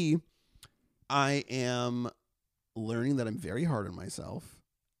for me, I am learning that I'm very hard on myself.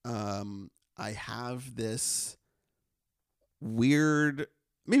 I have this weird,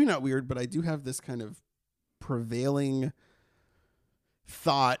 maybe not weird, but I do have this kind of prevailing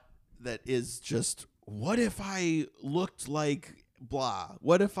thought that is just, what if I looked like blah?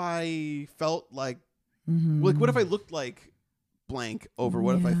 What if I felt like, what if I looked like blank over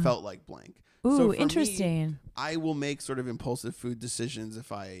what if I felt like blank? Ooh, so interesting. Me, I will make sort of impulsive food decisions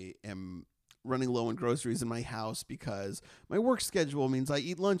if I am running low on groceries in my house because my work schedule means I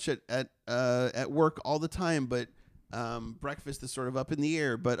eat lunch at work all the time, but breakfast is sort of up in the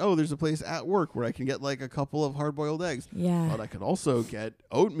air. But there's a place at work where I can get like a couple of hard-boiled eggs. Yeah. But I could also get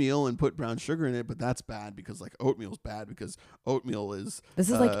oatmeal and put brown sugar in it, but that's bad because like oatmeal's bad because oatmeal is.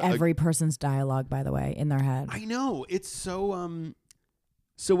 This is like every person's dialogue, by the way, in their head. I know, it's so.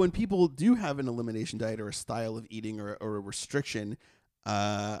 So when people do have an elimination diet or a style of eating or a restriction,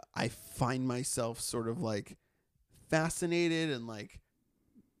 I find myself sort of like fascinated and like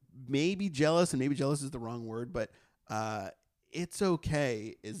maybe jealous, and maybe jealous is the wrong word, but it's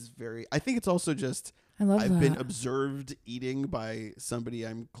okay is very, I think it's also just, I've been observed eating by somebody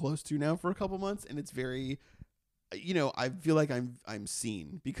I'm close to now for a couple months, and it's very, I feel like I'm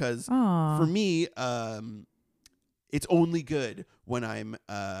seen, because for me, it's only good when I'm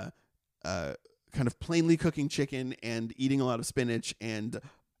kind of plainly cooking chicken and eating a lot of spinach, and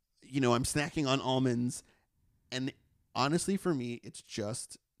I'm snacking on almonds, and honestly for me it's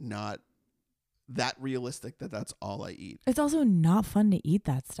just not that realistic that that's all I eat. It's also not fun to eat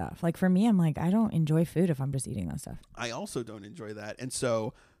that stuff. Like for me, I'm like, I don't enjoy food if I'm just eating that stuff. I also don't enjoy that. And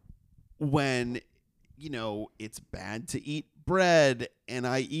so when, it's bad to eat bread, and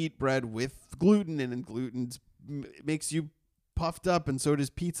I eat bread with gluten, and gluten makes you puffed up, and so does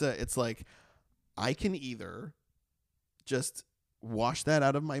pizza. It's like, I can either just wash that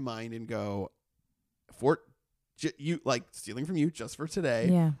out of my mind and go, like stealing from you just for today.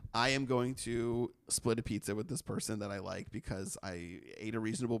 Yeah. I am going to split a pizza with this person that I like because I ate a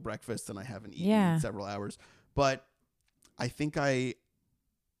reasonable breakfast and I haven't eaten in several hours. But I think I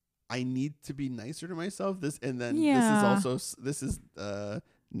need to be nicer to myself. This is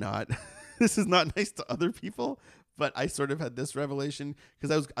not this is not nice to other people. But I sort of had this revelation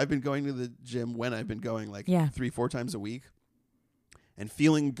because I've been going to the gym when I've been going 3-4 times a week and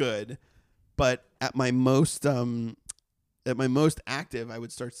feeling good. But at my most active, I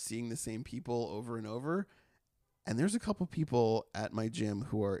would start seeing the same people over and over. And there's a couple people at my gym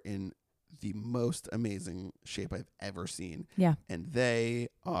who are in the most amazing shape I've ever seen. Yeah. And they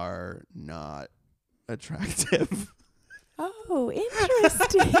are not attractive. Oh,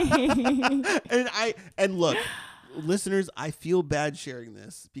 interesting. and look, listeners, I feel bad sharing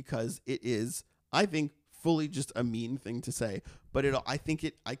this because it is, I think, fully just a mean thing to say. But I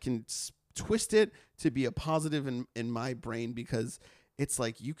can twist it to be a positive in my brain, because it's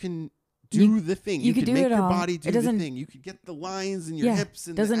like you can do the thing. You can make your body do the thing. You could get the lines in your hips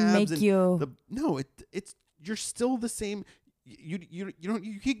and doesn't the abs. Make you it's you're still the same. You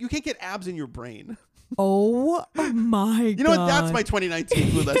can't get abs in your brain. Oh my God. You know what? That's my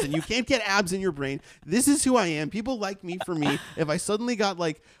 2019 food lesson. You can't get abs in your brain. This is who I am. People like me for me. If I suddenly got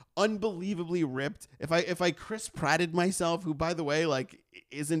unbelievably ripped, if I Chris Pratted myself, who by the way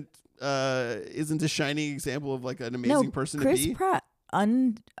isn't a shining example of an amazing person to be. Chris Pratt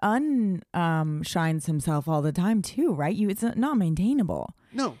shines himself all the time too, right? It's not maintainable.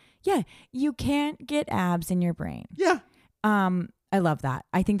 No. Yeah, you can't get abs in your brain. Yeah. I love that.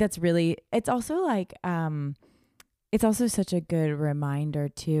 I think that's really, it's also it's also such a good reminder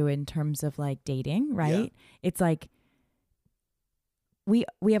too, in terms of dating, right? Yeah. It's we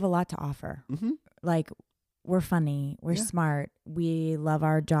have a lot to offer. Mm-hmm. We're funny, we're smart, we love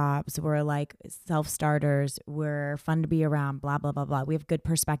our jobs, we're self-starters, we're fun to be around, blah, blah, blah, blah. We have good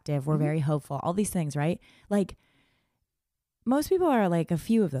perspective, we're very hopeful, all these things, right? Most people are a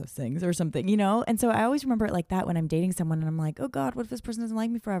few of those things or something, And so I always remember it like that when I'm dating someone and I'm like, oh God, what if this person doesn't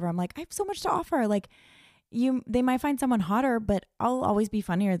like me forever? I'm like, I have so much to offer. They might find someone hotter, but I'll always be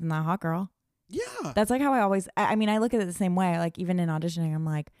funnier than that hot girl. Yeah. That's how I always, I look at it the same way. Even in auditioning, I'm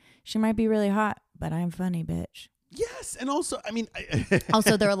like, she might be really hot, but I'm funny, bitch. Yes. And also,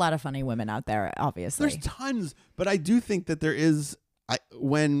 also, there are a lot of funny women out there, obviously. There's tons, but I do think that there is,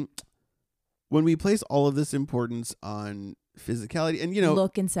 when we place all of this importance on physicality and,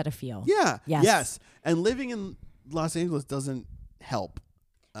 look instead of feel. Yeah. Yes. And living in Los Angeles doesn't help.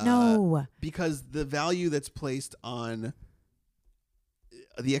 No. Because the value that's placed on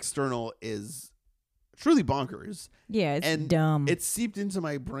the external is truly bonkers. Yeah, it's dumb. It's seeped into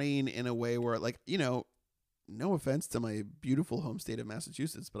my brain in a way where no offense to my beautiful home state of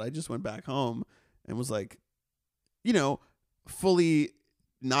Massachusetts, but I just went back home and was fully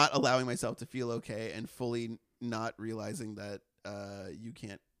not allowing myself to feel okay and fully not realizing that you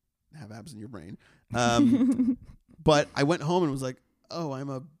can't have abs in your brain. But I went home and was like, oh, I'm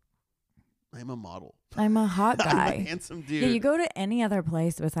a model. I'm a hot guy. I'm a handsome dude. Yeah, you go to any other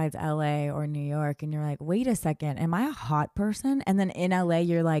place besides LA or New York and you're like, wait a second, am I a hot person? And then in LA,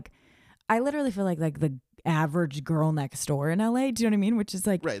 you're like, I literally feel like the average girl next door in LA. Do you know what I mean? Which is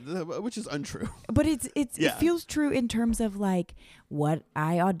right, which is untrue. But it feels true in terms of what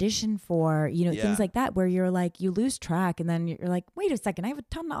I audition for, things like that, where you're you lose track and then you're like, wait a second, I have a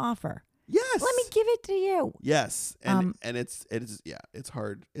ton to offer. Yes. Let me give it to you. Yes. And it's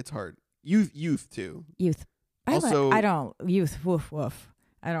hard. It's hard. Youth too. Youth. I don't woof woof.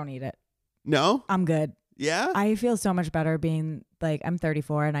 I don't need it. No? I'm good. Yeah? I feel so much better being I'm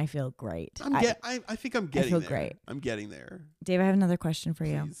 34 and I feel great. I think I'm getting there. I feel great. I'm getting there. Dave, I have another question for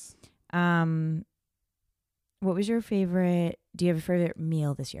Please. You. What was your favorite, do you have a favorite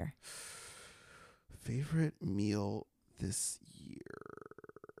meal this year? Favorite meal this year.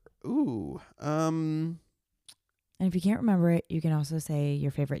 Ooh. And if you can't remember it, you can also say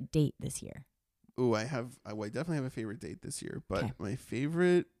your favorite date this year. Ooh, I definitely have a favorite date this year, but my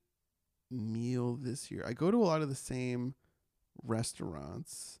favorite meal this year. I go to a lot of the same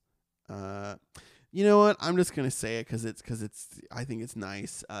restaurants. You know what? I'm just gonna say it because I think it's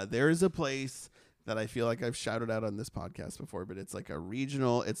nice. There is a place that I feel like I've shouted out on this podcast before, but it's like a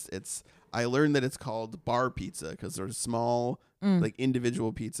regional. I learned that it's called Bar Pizza because they're small, like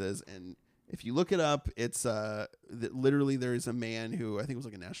individual pizzas. And if you look it up, it's literally there is a man who, I think it was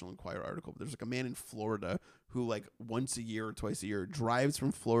like a National Enquirer article, but there's like a man in Florida who like once a year or twice a year drives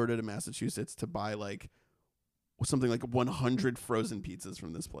from Florida to Massachusetts to buy like something like 100 frozen pizzas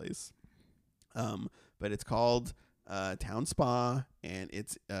from this place. But it's called Town Spa, and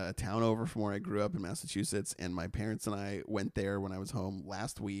it's a town over from where I grew up in Massachusetts. And my parents and I went there when I was home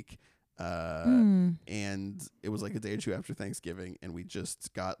last week. And it was like a day or two after Thanksgiving, and we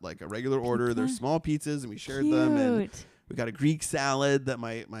just got like a regular order. They're small pizzas, and we shared them, and we got a Greek salad that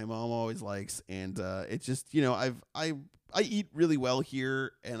my mom always likes. And it's just, you know, I eat really well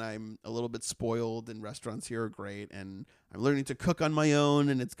here, and I'm a little bit spoiled, and restaurants here are great, and I'm learning to cook on my own,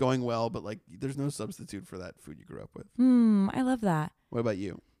 and it's going well, but like there's no substitute for that food you grew up with. I love that. What about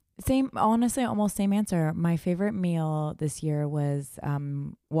you? Same, honestly, almost same answer. My favorite meal this year was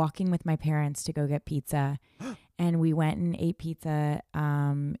walking with my parents to go get pizza, and we went and ate pizza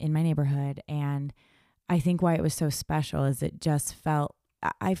in my neighborhood. And I think why it was so special is it just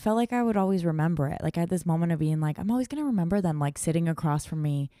I felt like I would always remember it. Like I had this moment of being like, I'm always going to remember them like sitting across from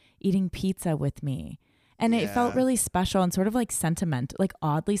me, eating pizza with me. And it felt really special and sort of like sentimental, like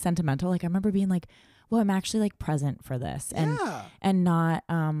oddly sentimental. Like I remember being like, well, I'm actually like present for this and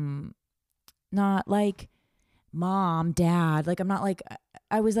not like mom, dad. Like I'm not like,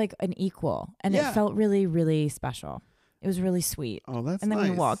 I was like an equal, and it felt really, really special. It was really sweet. Oh, that's and then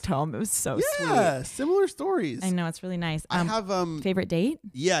nice. we walked home. It was so sweet. Yeah, similar stories. I know, it's really nice. I have favorite date.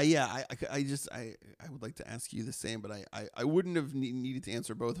 Yeah. I would like to ask you the same, but I wouldn't have needed to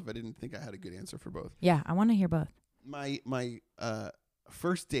answer both if I didn't think I had a good answer for both. Yeah, I want to hear both. My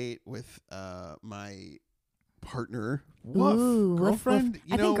first date with my partner, girlfriend.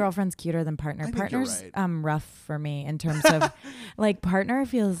 I think girlfriend's cuter than partner. Partner's rough for me in terms of like partner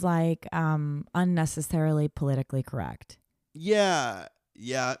feels like unnecessarily politically correct. Yeah,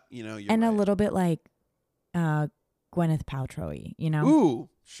 you know, and a little bit like Gwyneth Paltrow-y, you know. Ooh,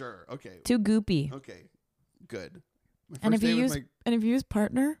 sure, okay. Too goopy. Okay, good. And if you use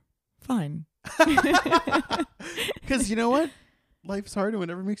partner, fine. Because you know what? Life's hard, and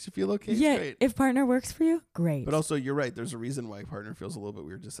whatever makes you feel okay, yeah, it's great. If partner works for you, great. But also, you're right. There's a reason why partner feels a little bit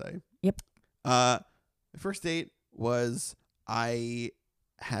weird to say. Yep. The first date was I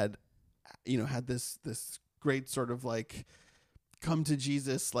had this great sort of like come to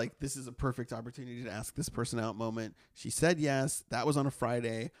Jesus, like this is a perfect opportunity to ask this person out moment. She said yes. That was on a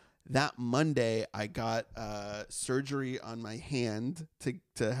Friday. That Monday, I got surgery on my hand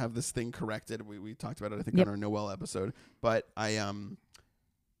to have this thing corrected. We talked about it, I think, on our Noel episode. But I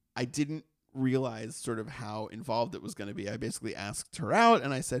didn't realize sort of how involved it was going to be. I basically asked her out,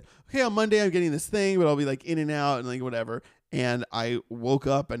 and I said, okay, on Monday I'm getting this thing, but I'll be like in and out and like whatever. And I woke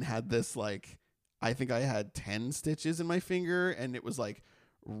up and had this like, I think I had 10 stitches in my finger, and it was like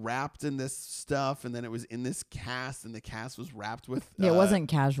wrapped in this stuff, and then it was in this cast, and the cast was wrapped with it wasn't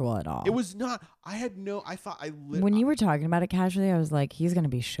casual at all. It was not. When you were talking about it casually, I was like, he's gonna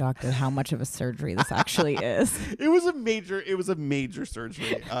be shocked at how much of a surgery this actually is. It was a major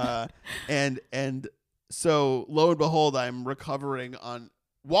surgery. And so lo and behold, I'm recovering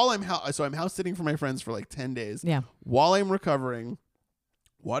while I'm house sitting for my friends for like 10 days. Yeah. While I'm recovering,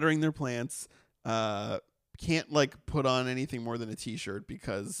 watering their plants, can't like put on anything more than a t-shirt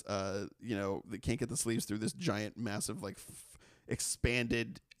because they can't get the sleeves through this giant massive like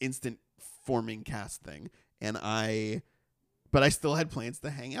expanded instant forming cast thing. But I still had plans to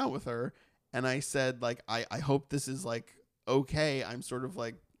hang out with her, and I said like I hope this is like okay. I'm sort of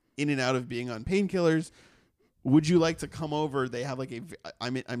like in and out of being on painkillers. Would you like to come over? They have like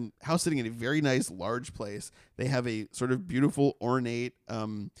I'm house sitting in a very nice large place. They have a sort of beautiful ornate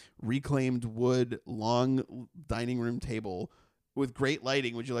reclaimed wood long dining room table with great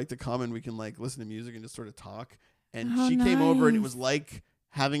lighting. Would you like to come and we can like listen to music and just sort of talk? And she came over, and it was like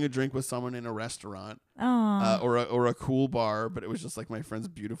having a drink with someone in a restaurant or a cool bar, but it was just like my friend's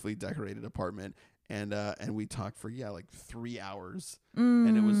beautifully decorated apartment. And we talked for like 3 hours,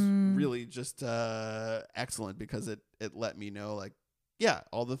 and it was really just excellent because it let me know like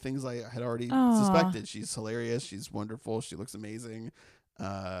all the things I had already suspected. She's hilarious, she's wonderful, she looks amazing,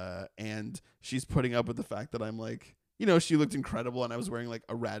 and she's putting up with the fact that I'm like, she looked incredible, and I was wearing like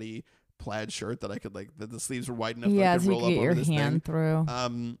a ratty plaid shirt that I could that the sleeves were wide enough that I could roll up over this thing. Yeah, so you get your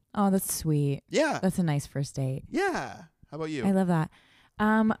hand through. Oh, that's sweet. Yeah, that's a nice first date. Yeah. How about you? I love that.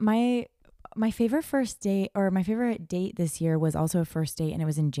 My favorite first date, or my favorite date this year, was also a first date, and it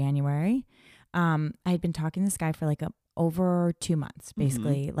was in January. I had been talking to this guy for like over 2 months,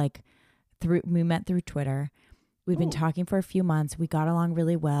 basically. We met through Twitter. We'd been talking for a few months. We got along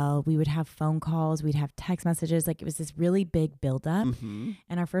really well. We would have phone calls. We'd have text messages. Like, it was this really big buildup. Mm-hmm.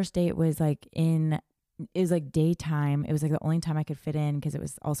 And our first date was it was like daytime. It was like the only time I could fit in because it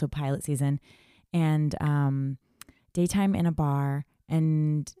was also pilot season. And daytime in a bar.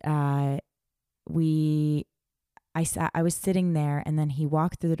 And I was sitting there, and then he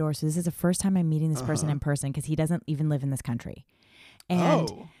walked through the door. So this is the first time I'm meeting this person in person, because he doesn't even live in this country. And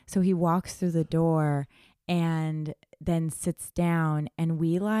so he walks through the door and then sits down, and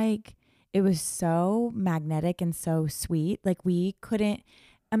it was so magnetic and so sweet. Like, we couldn't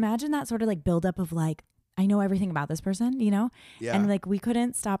imagine that sort of like buildup of like, I know everything about this person, Yeah. And like, we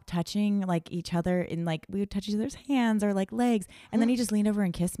couldn't stop touching like each other, and like we would touch each other's hands or like legs. And then he just leaned over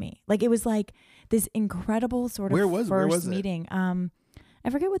and kissed me. Like, it was like this incredible sort of first meeting. I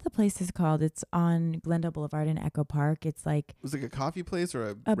forget what the place is called. It's on Glendale Boulevard in Echo Park. It's like, was it like a coffee place or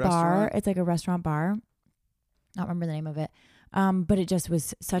a restaurant? Bar. It's like a restaurant bar. I don't remember the name of it. But it just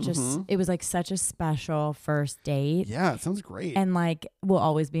was it was like such a special first date. Yeah, it sounds great. And like, will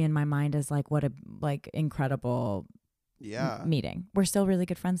always be in my mind as like, what a like incredible meeting. We're still really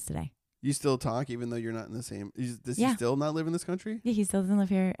good friends today. You still talk even though you're not in the same, does he still not live in this country? Yeah, he still doesn't live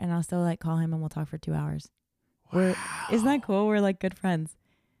here, and I'll still like call him and we'll talk for 2 hours. Wow. Isn't that cool? We're like good friends.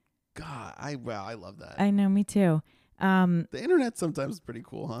 God, I love that. I know, me too. The internet sometimes is pretty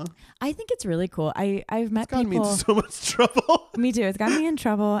cool, huh? I think it's really cool. I've met gotten people. Me into so much trouble. Me too. It's gotten me in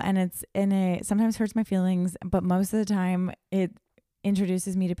trouble, and it sometimes hurts my feelings, but most of the time it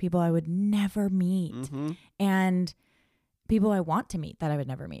introduces me to people I would never meet, and people I want to meet that I would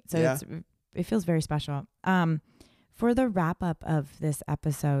never meet. So it feels very special. For the wrap up of this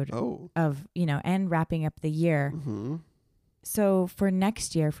episode of and wrapping up the year. Mm-hmm. So for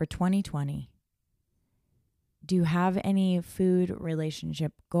next year, for 2020, do you have any food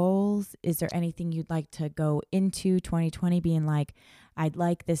relationship goals? Is there anything you'd like to go into 2020 being like, I'd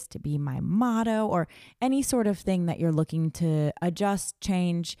like this to be my motto, or any sort of thing that you're looking to adjust,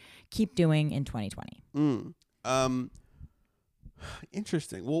 change, keep doing in 2020?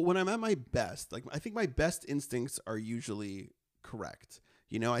 Interesting. Well, when I'm at my best, like, I think my best instincts are usually correct.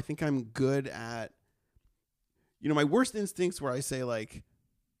 I think I'm good at, my worst instincts where I say like,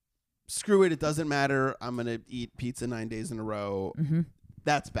 screw it, it doesn't matter, I'm going to eat pizza 9 days in a row. Mm-hmm.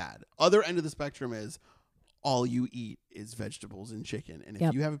 That's bad. Other end of the spectrum is all you eat is vegetables and chicken. And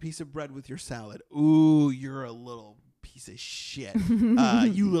if you have a piece of bread with your salad, ooh, you're a little piece of shit.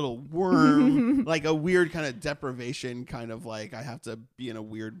 You little worm. Like a weird kind of deprivation, kind of like I have to be in a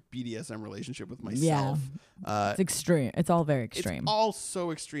weird BDSM relationship with myself. It's extreme. It's all very extreme. It's all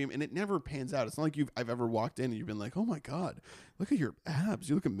so extreme, and it never pans out. It's not like I've ever walked in and you've been like, oh my God, look at your abs.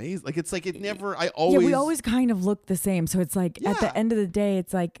 You look amazing. Like, it's like it never, we always kind of look the same. So it's like at the end of the day,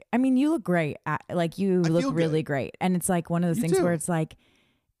 it's like, I mean, you look great. You look really great. And it's like one of those things where it's like,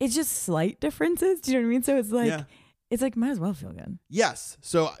 it's just slight differences. Do you know what I mean? So it's like, it's like, might as well feel good. Yes.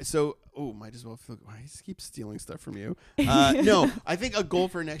 So, might as well feel good. I just keep stealing stuff from you. No, I think a goal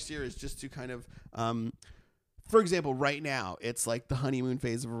for next year is just to kind of, for example, right now, it's like the honeymoon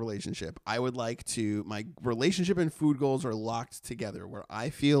phase of a relationship. I would like my relationship and food goals are locked together, where I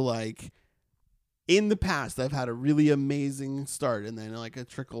feel like in the past, I've had a really amazing start and then like a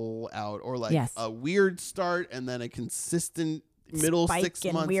trickle out, or like a weird start and then a consistent middle spike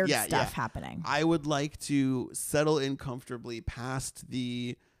 6 months, weird stuff happening. I would like to settle in comfortably past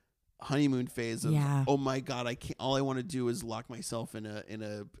the honeymoon phase of oh my God, I can't. All I want to do is lock myself in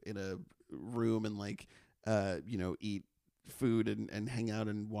a room and like eat food and hang out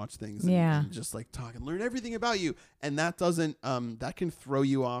and watch things and just like talk and learn everything about you. And that doesn't that can throw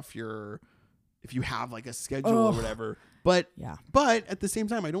you off if you have like a schedule or whatever. But at the same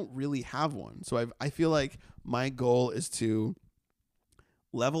time, I don't really have one. So I feel like my goal is to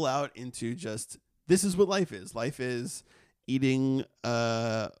level out into just, this is what life is. Life is eating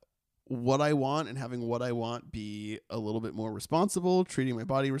what I want and having what I want be a little bit more responsible, treating my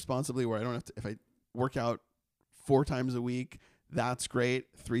body responsibly, where I don't have to, if I work out 4 times a week, that's great.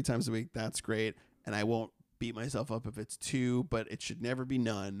 3 times a week, that's great. And I won't beat myself up if it's 2, but it should never be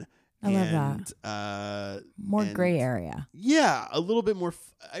none. I love that. More gray area. Yeah, a little bit more.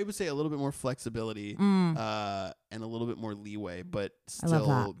 I would say a little bit more flexibility, and a little bit more leeway, but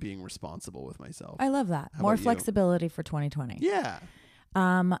still being responsible with myself. I love that. More flexibility for 2020. Yeah.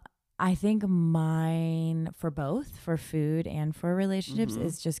 I think mine for both, for food and for relationships,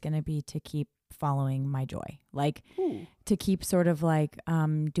 is just going to be to keep following my joy. Like to keep sort of like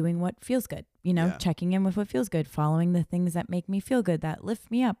doing what feels good, you know, checking in with what feels good, following the things that make me feel good, that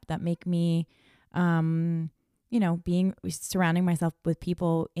lift me up, that make me, you know, surrounding myself with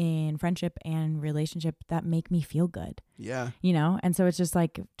people in friendship and relationship that make me feel good. Yeah. You know, and so it's just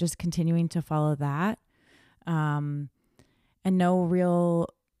like just continuing to follow that. And no real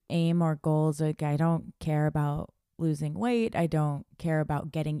aim or goals. Like I don't care about losing weight. I don't care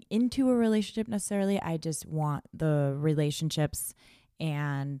about getting into a relationship necessarily. I just want the relationships,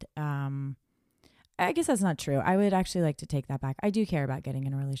 and I guess that's not true. I would actually like to take that back. I do care about getting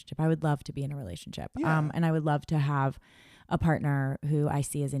in a relationship. I would love to be in a relationship. And I would love to have a partner who I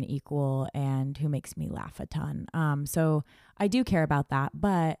see as an equal and who makes me laugh a ton. So I do care about that,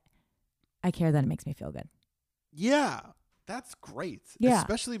 but I care that it makes me feel good. Yeah, that's great. Yeah.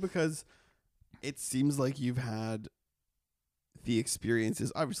 Especially because it seems like you've had the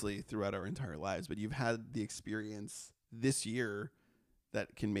experiences, obviously throughout our entire lives, but you've had the experience this year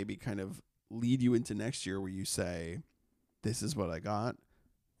that can maybe kind of lead you into next year where you say, this is what I got.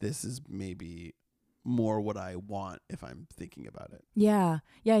 This is maybe more what I want if I'm thinking about it. Yeah.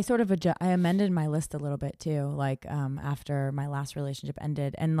 Yeah. I sort of I amended my list a little bit too. Like after my last relationship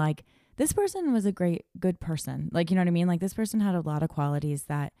ended, and like this person was a good person. Like, you know what I mean? Like this person had a lot of qualities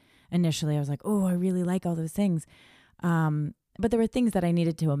that initially I was like, oh, I really like all those things. But there were things that I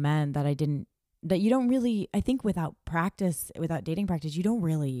needed to amend that you don't really, I think without dating practice, you don't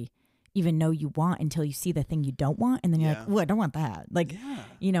really even know you want until you see the thing you don't want. And then you're like, oh, I don't want that. Like,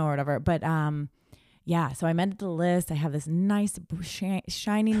 you know, or whatever. But, yeah, so I amended the list. I have this nice,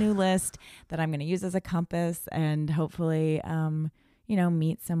 shiny new list that I'm going to use as a compass and hopefully, you know,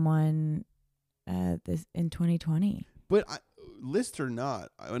 meet someone this in 2020. But list or not,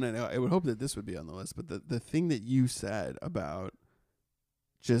 and I would hope that this would be on the list, but the thing that you said about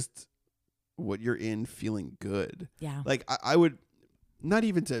just what you're in feeling good. Yeah. Like I would, not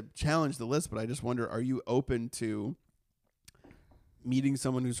even to challenge the list, but I just wonder, are you open to meeting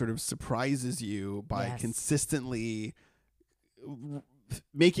someone who sort of surprises you by consistently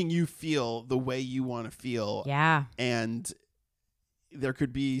making you feel the way you want to feel? Yeah. And there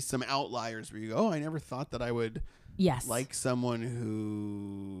could be some outliers where you go, oh, I never thought that I would like someone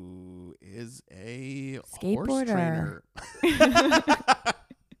who is a skateboarder. Horse trainer.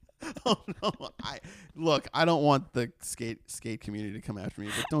 Oh no! I don't want the skate community to come after me,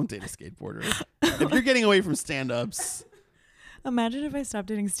 but don't date a skateboarder. If you're getting away from stand-ups. Imagine if I stopped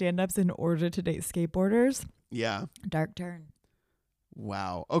dating stand-ups in order to date skateboarders. Yeah. Dark turn.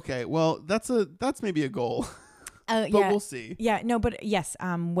 Wow. Okay. Well, that's maybe a goal. But we'll see. Yeah. No, but yes.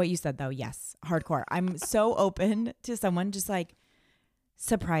 What you said though. Yes. Hardcore. I'm so open to someone just like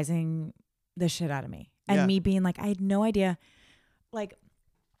surprising the shit out of me and me being like, I had no idea. Like,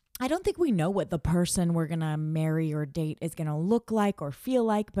 I don't think we know what the person we're going to marry or date is going to look like or feel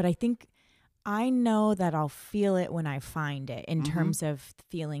like, but I think I know that I'll feel it when I find it in terms of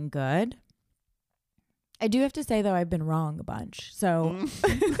feeling good. I do have to say though, I've been wrong a bunch. So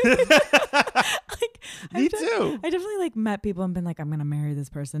me too. I definitely like met people and been like, I'm going to marry this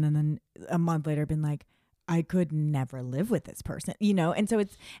person. And then a month later been like, I could never live with this person, you know? And so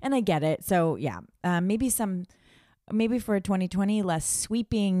and I get it. So yeah, maybe for 2020, less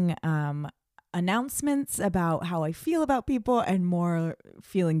sweeping announcements about how I feel about people and more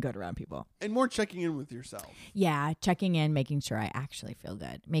feeling good around people. And more checking in with yourself. Yeah, checking in, making sure I actually feel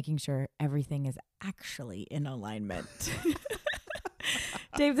good, making sure everything is actually in alignment.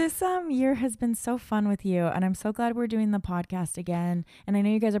 Dave, this year has been so fun with you, and I'm so glad we're doing the podcast again. And I know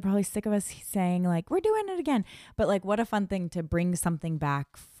you guys are probably sick of us saying, like, we're doing it again. But, like, what a fun thing to bring something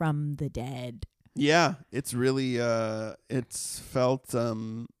back from the dead. Yeah, it's really, it's felt,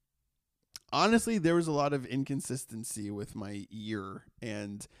 honestly, there was a lot of inconsistency with my year,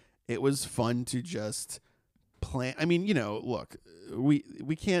 and it was fun to just plan. I mean, you know, look, we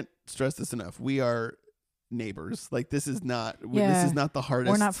can't stress this enough. We are neighbors. Like, this is not the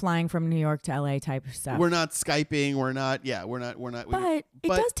hardest. We're not flying from New York to LA type of stuff. We're not Skyping. We're not. But it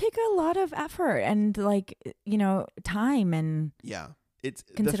does take a lot of effort and, like, you know, time and it's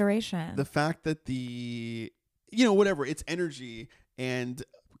consideration. The fact that whatever, it's energy, and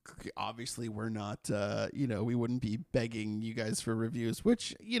obviously we're not, we wouldn't be begging you guys for reviews,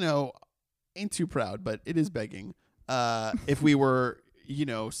 which, you know, ain't too proud, but it is begging. If we were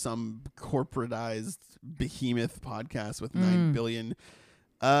some corporatized behemoth podcast with 9 billion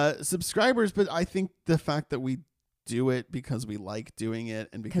subscribers. But I think the fact that we do it because we like doing it,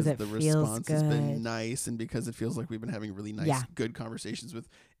 and because the response has been nice, and because it feels like we've been having really nice, good conversations with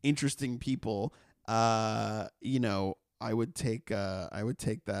interesting people, I would take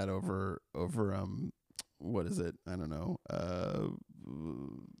that over what is it? I don't know.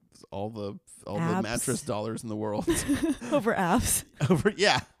 All the mattress dollars in the world over apps.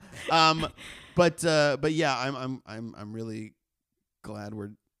 But yeah, I'm really glad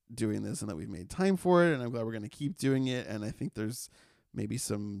we're doing this and that we've made time for it, and I'm glad we're going to keep doing it. And I think there's maybe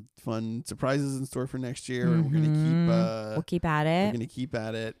some fun surprises in store for next year. And we're going to we'll keep at it. We're going to keep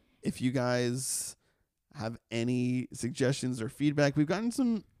at it. If you guys have any suggestions or feedback, we've gotten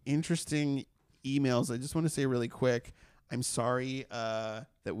some interesting emails. I just want to say really quick, I'm sorry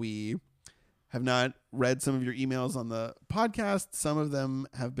that we have not read some of your emails on the podcast. Some of them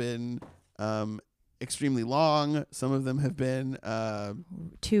have been extremely long. Some of them have been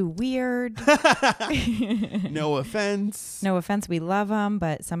too weird. No offense. No offense. We love them,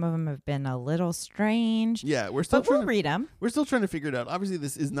 but some of them have been a little strange. Yeah, we're still we'll read them. We're still trying to figure it out. Obviously,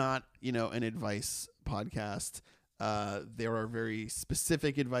 this is not, an advice podcast. There are very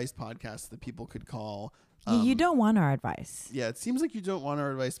specific advice podcasts that people could call. You don't want our advice. Yeah, it seems like you don't want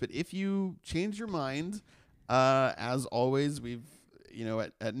our advice, but if you change your mind, as always, we've,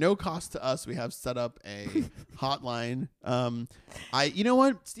 at no cost to us, we have set up a hotline. You know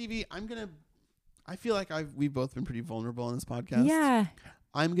what, Stevie, I feel like we've both been pretty vulnerable on this podcast. Yeah.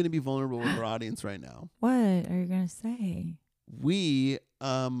 I'm going to be vulnerable with our audience right now. What are you going to say? We,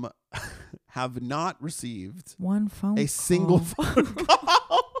 have not received a single phone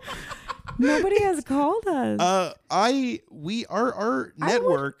call. Nobody has called us. Our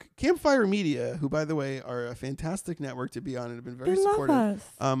network, Campfire Media, who by the way are a fantastic network to be on and have been very supportive.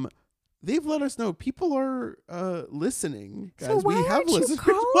 Love us. They've let us know people are listening. Guys, so why we have aren't you listeners.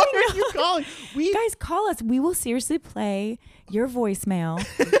 calling Why are you calling? Guys, call us. We will seriously play your voicemail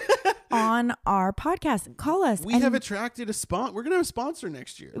on our podcast. Call us. We have attracted a sponsor. We're going to have a sponsor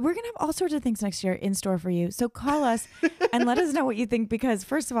next year. We're going to have all sorts of things next year in store for you. So call us and let us know what you think, because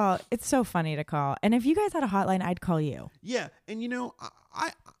first of all, it's so funny to call. And if you guys had a hotline, I'd call you. Yeah. And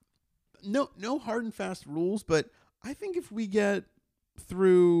I no hard and fast rules, but I think if we get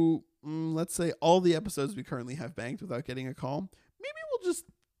through, let's say, all the episodes we currently have banked without getting a call, maybe we'll just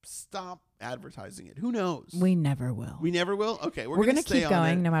stop advertising it. Who knows? We never will. We never will? Okay. We're going to keep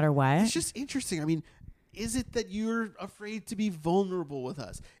going no matter what. It's just interesting. I mean, is it that you're afraid to be vulnerable with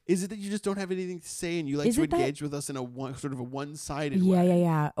us? Is it that you just don't have anything to say and you like to engage with us in a one-sided way?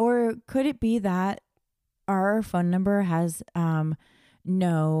 Yeah. Or could it be that our phone number has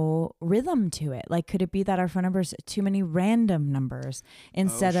no rhythm to it? Like, could it be that our phone number's too many random numbers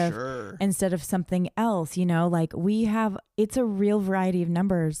instead of something else? Like it's a real variety of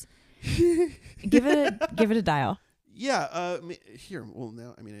numbers. give it a dial. Yeah. Here. Well,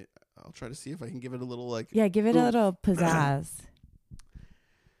 now, I'll try to see if I can give it a little give it a little pizzazz.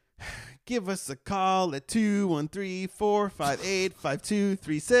 Give us a call at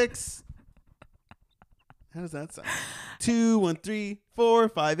 213-458-5236. How does that sound?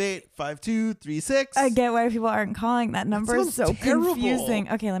 213-458-5236. I get why people aren't calling. That number is so terrible. Confusing.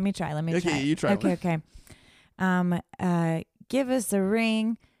 Okay, let me try. Okay, you try. Okay. Give us a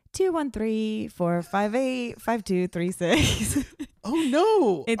ring. 213-458-5236. Oh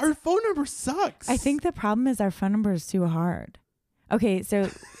no! Our phone number sucks. I think the problem is our phone number is too hard. Okay, so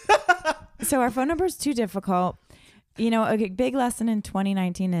our phone number is too difficult. A big lesson in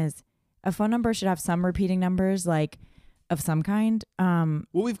 2019 is a phone number should have some repeating numbers, like of some kind. Well,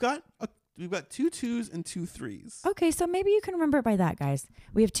 we've got 2 2s and 2 3s. Okay, so maybe you can remember it by that, guys.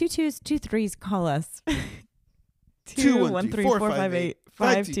 We have 2 2s, 2 3s. Call us.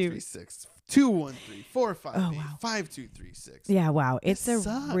 213-458-5236. 213-458-5236. Yeah, wow. It's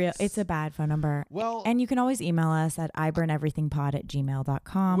a bad phone number. Well, and you can always email us at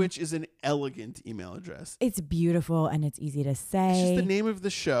iburneverythingpod@gmail.com, which is an elegant email address. It's beautiful and it's easy to say. It's just the name of the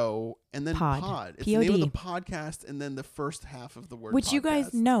show and then pod. It's P-O-D. the name of the podcast and then the first half of the word which podcast. You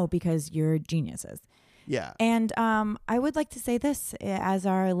guys know because you're geniuses. Yeah. And I would like to say this as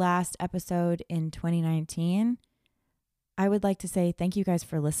our last episode in 2019. I would like to say thank you guys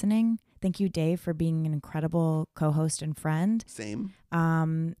for listening. Thank you, Dave, for being an incredible co-host and friend. Same.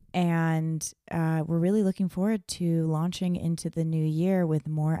 And we're really looking forward to launching into the new year with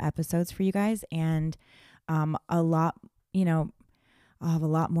more episodes for you guys, and I'll have a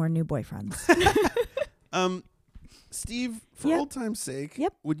lot more new boyfriends. Steve, for old time's sake,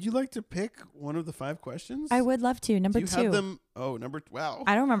 would you like to pick one of the 5 questions? I would love to. Number 2. Do you have them Wow.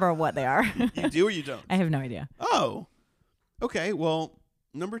 I don't remember what they are. You do or you don't? I have no idea. Oh. Okay, well,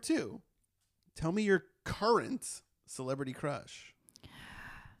 number 2. Tell me your current celebrity crush.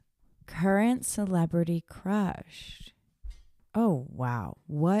 Current celebrity crush. Oh, wow.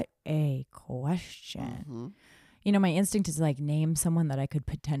 What a question. Mm-hmm. You know, my instinct is like name someone that I could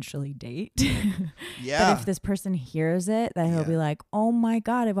potentially date. Yeah. But if this person hears it, then he'll be like, oh my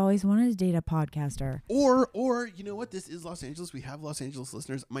God, I've always wanted to date a podcaster. Or you know what? This is Los Angeles. We have Los Angeles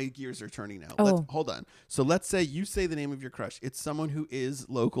listeners. My gears are turning now. Hold on. So let's say you say the name of your crush. It's someone who is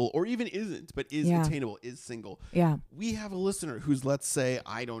local or even isn't, but is attainable, is single. Yeah. We have a listener who's, let's say,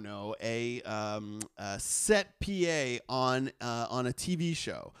 I don't know, a set PA on a TV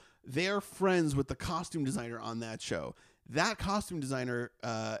show. They're friends with the costume designer on that show. That costume designer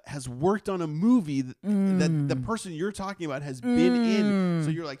has worked on a movie that the person you're talking about has been in.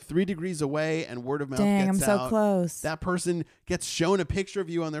 So you're like 3 degrees away, and word of mouth gets out. I'm so close. That person gets shown a picture of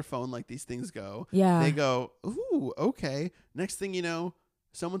you on their phone, like these things go. Yeah. They go, ooh, okay. Next thing you know,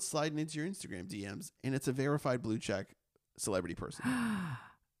 someone's sliding into your Instagram DMs, and it's a verified blue check celebrity person.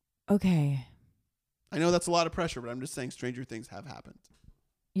 Okay. I know that's a lot of pressure, but I'm just saying stranger things have happened.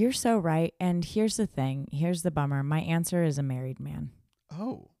 You're so right. And here's the thing. Here's the bummer. My answer is a married man.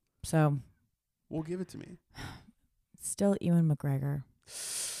 Oh. So. Well, give it to me. Still Ewan McGregor.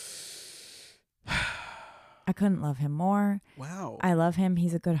 I couldn't love him more. Wow. I love him.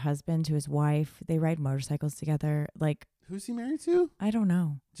 He's a good husband to his wife. They ride motorcycles together. Like. Who's he married to? I don't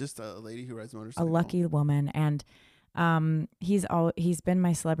know. Just a lady who rides motorcycles. A lucky woman. And he's been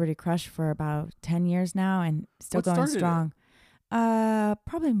my celebrity crush for about 10 years now and still going strong.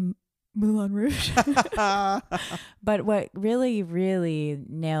 Probably Moulin Rouge. But what really, really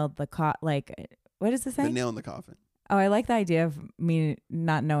nailed the what is the saying? The nail in the coffin. Oh, I like the idea of me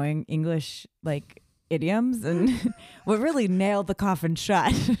not knowing English idioms, and what really nailed the coffin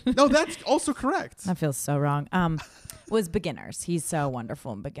shut. No, that's also correct. That feels so wrong. Was Beginners. He's so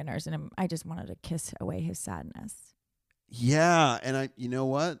wonderful in Beginners, and I just wanted to kiss away his sadness. Yeah, and you know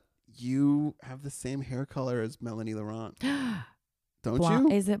what? You have the same hair color as Melanie Laurent. Don't you?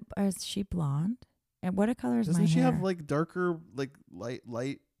 Is she blonde? And what color is my hair? Doesn't she have darker, light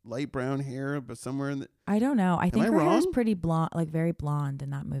brown hair, but somewhere in the... I don't know. I think her hair is pretty blonde, very blonde in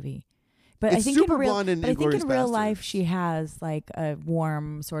that movie. But it's super blonde in Inglourious real life she has a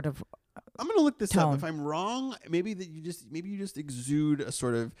warm sort of. I'm gonna look this tone. up. If I'm wrong, maybe you just exude a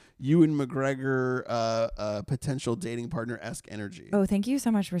sort of Ewan McGregor potential dating partner-esque energy. Oh, thank you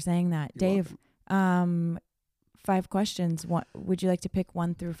so much for saying that, You're Dave. welcome. 5 questions. What would you like to pick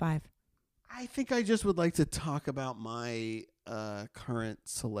 1 through 5? I think I just would like to talk about my current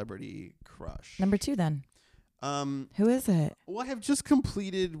celebrity crush. Number 2, then. Who is it? Well, I have just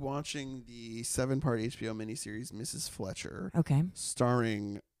completed watching the 7-part HBO miniseries Mrs. Fletcher. Okay.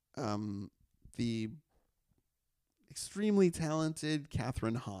 Starring the extremely talented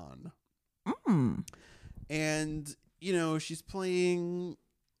Catherine Hahn. And, she's playing...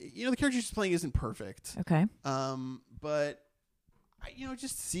 the character she's playing isn't perfect. Okay. But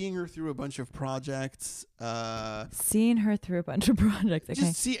just seeing her through a bunch of projects. Seeing her through a bunch of projects. Okay.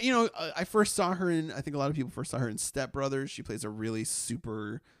 Just I first saw her I think a lot of people first saw her in Step Brothers. She plays a really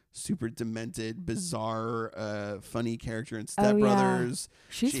super, super demented, bizarre, funny character in Step Brothers.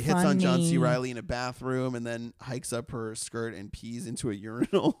 She hits on John C. Reilly in a bathroom and then hikes up her skirt and pees into a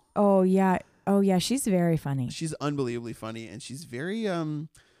urinal. Oh, yeah. She's very funny. She's unbelievably funny, and she's very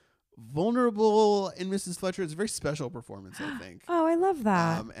vulnerable in Mrs. Fletcher. It's a very special performance, I think. Oh, I love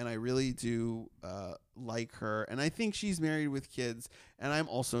that. And I really do like her. And I think she's married with kids, and I'm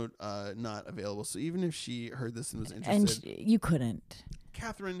also not available. So even if she heard this and was interested. And you couldn't.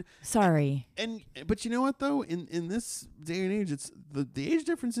 Catherine. Sorry. But you know what, though? In this day and age, it's the age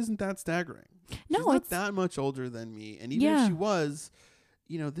difference isn't that staggering. No, she's not that much older than me. And even if she was...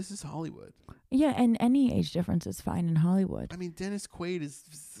 this is Hollywood. Yeah, and any age difference is fine in Hollywood. I mean, Dennis Quaid is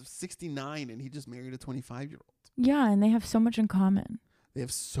 69, and he just married a 25-year-old. Yeah, and they have so much in common. They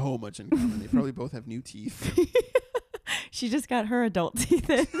have so much in common. They probably both have new teeth. She just got her adult teeth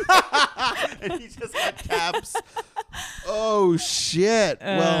in. And he just got caps. Oh, shit.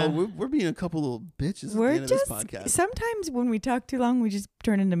 Well, we're being a couple little bitches at the end of this podcast. Sometimes when we talk too long, we just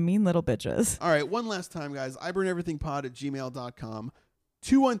turn into mean little bitches. All right, one last time, guys. IBurnEverythingPod@gmail.com.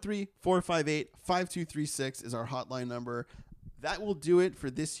 213-458-5236 is our hotline number. That will do it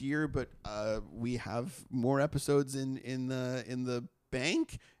for this year, but we have more episodes in the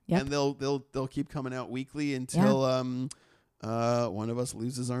bank, and they'll keep coming out weekly until one of us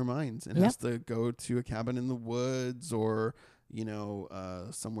loses our minds and has to go to a cabin in the woods or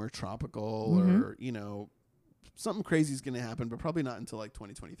somewhere tropical or something crazy is going to happen, but probably not until like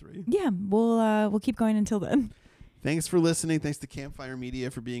 2023. Yeah, we'll keep going until then. Thanks for listening. Thanks to Campfire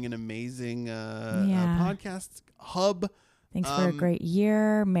Media for being an amazing podcast hub. Thanks for a great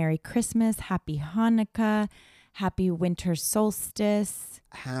year. Merry Christmas. Happy Hanukkah. Happy winter solstice.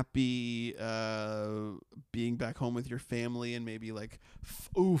 Happy being back home with your family and maybe like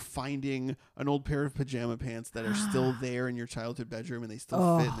finding an old pair of pajama pants that are still there in your childhood bedroom and they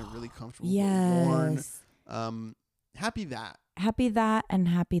still fit and they're really comfortable. Yes. Worn. Happy that. Happy that and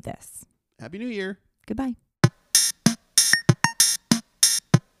happy this. Happy New Year. Goodbye.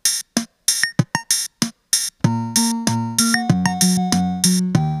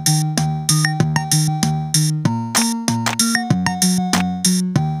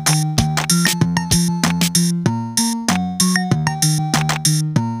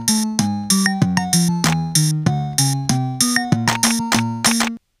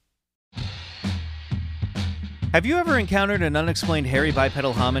 Have you ever encountered an unexplained hairy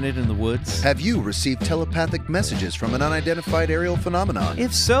bipedal hominid in the woods? Have you received telepathic messages from an unidentified aerial phenomenon?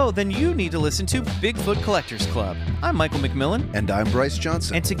 If so, then you need to listen to Bigfoot Collectors Club. I'm Michael McMillan. And I'm Bryce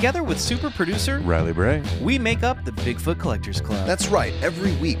Johnson. And together with super producer Riley Bray, we make up the Bigfoot Collectors Club. That's right.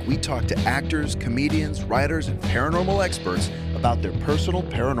 Every week we talk to actors, comedians, writers, and paranormal experts about their personal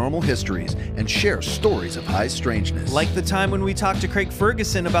paranormal histories and share stories of high strangeness. Like the time when we talked to Craig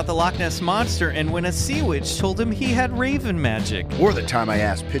Ferguson about the Loch Ness Monster and when a sea witch told him he had raven magic. Or the time I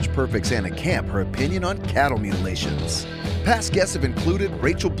asked Pitch Perfect's Anna Camp her opinion on cattle mutilations. Past guests have included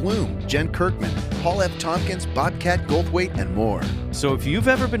Rachel Bloom, Jen Kirkman, Paul F. Tompkins, Bobcat Goldthwait, and more. So if you've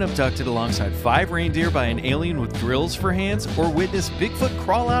ever been abducted alongside 5 reindeer by an alien with drills for hands or witnessed Bigfoot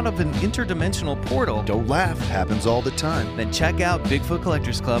crawl out of an interdimensional portal, don't laugh, happens all the time. Then check out Bigfoot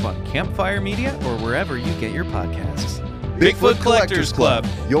Collectors Club on Campfire Media or wherever you get your podcasts. Bigfoot Collectors Club.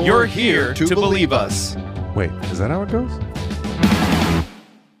 You're here to believe us. Wait, is that how it goes?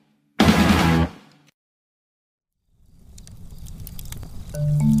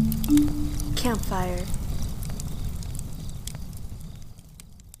 Campfire.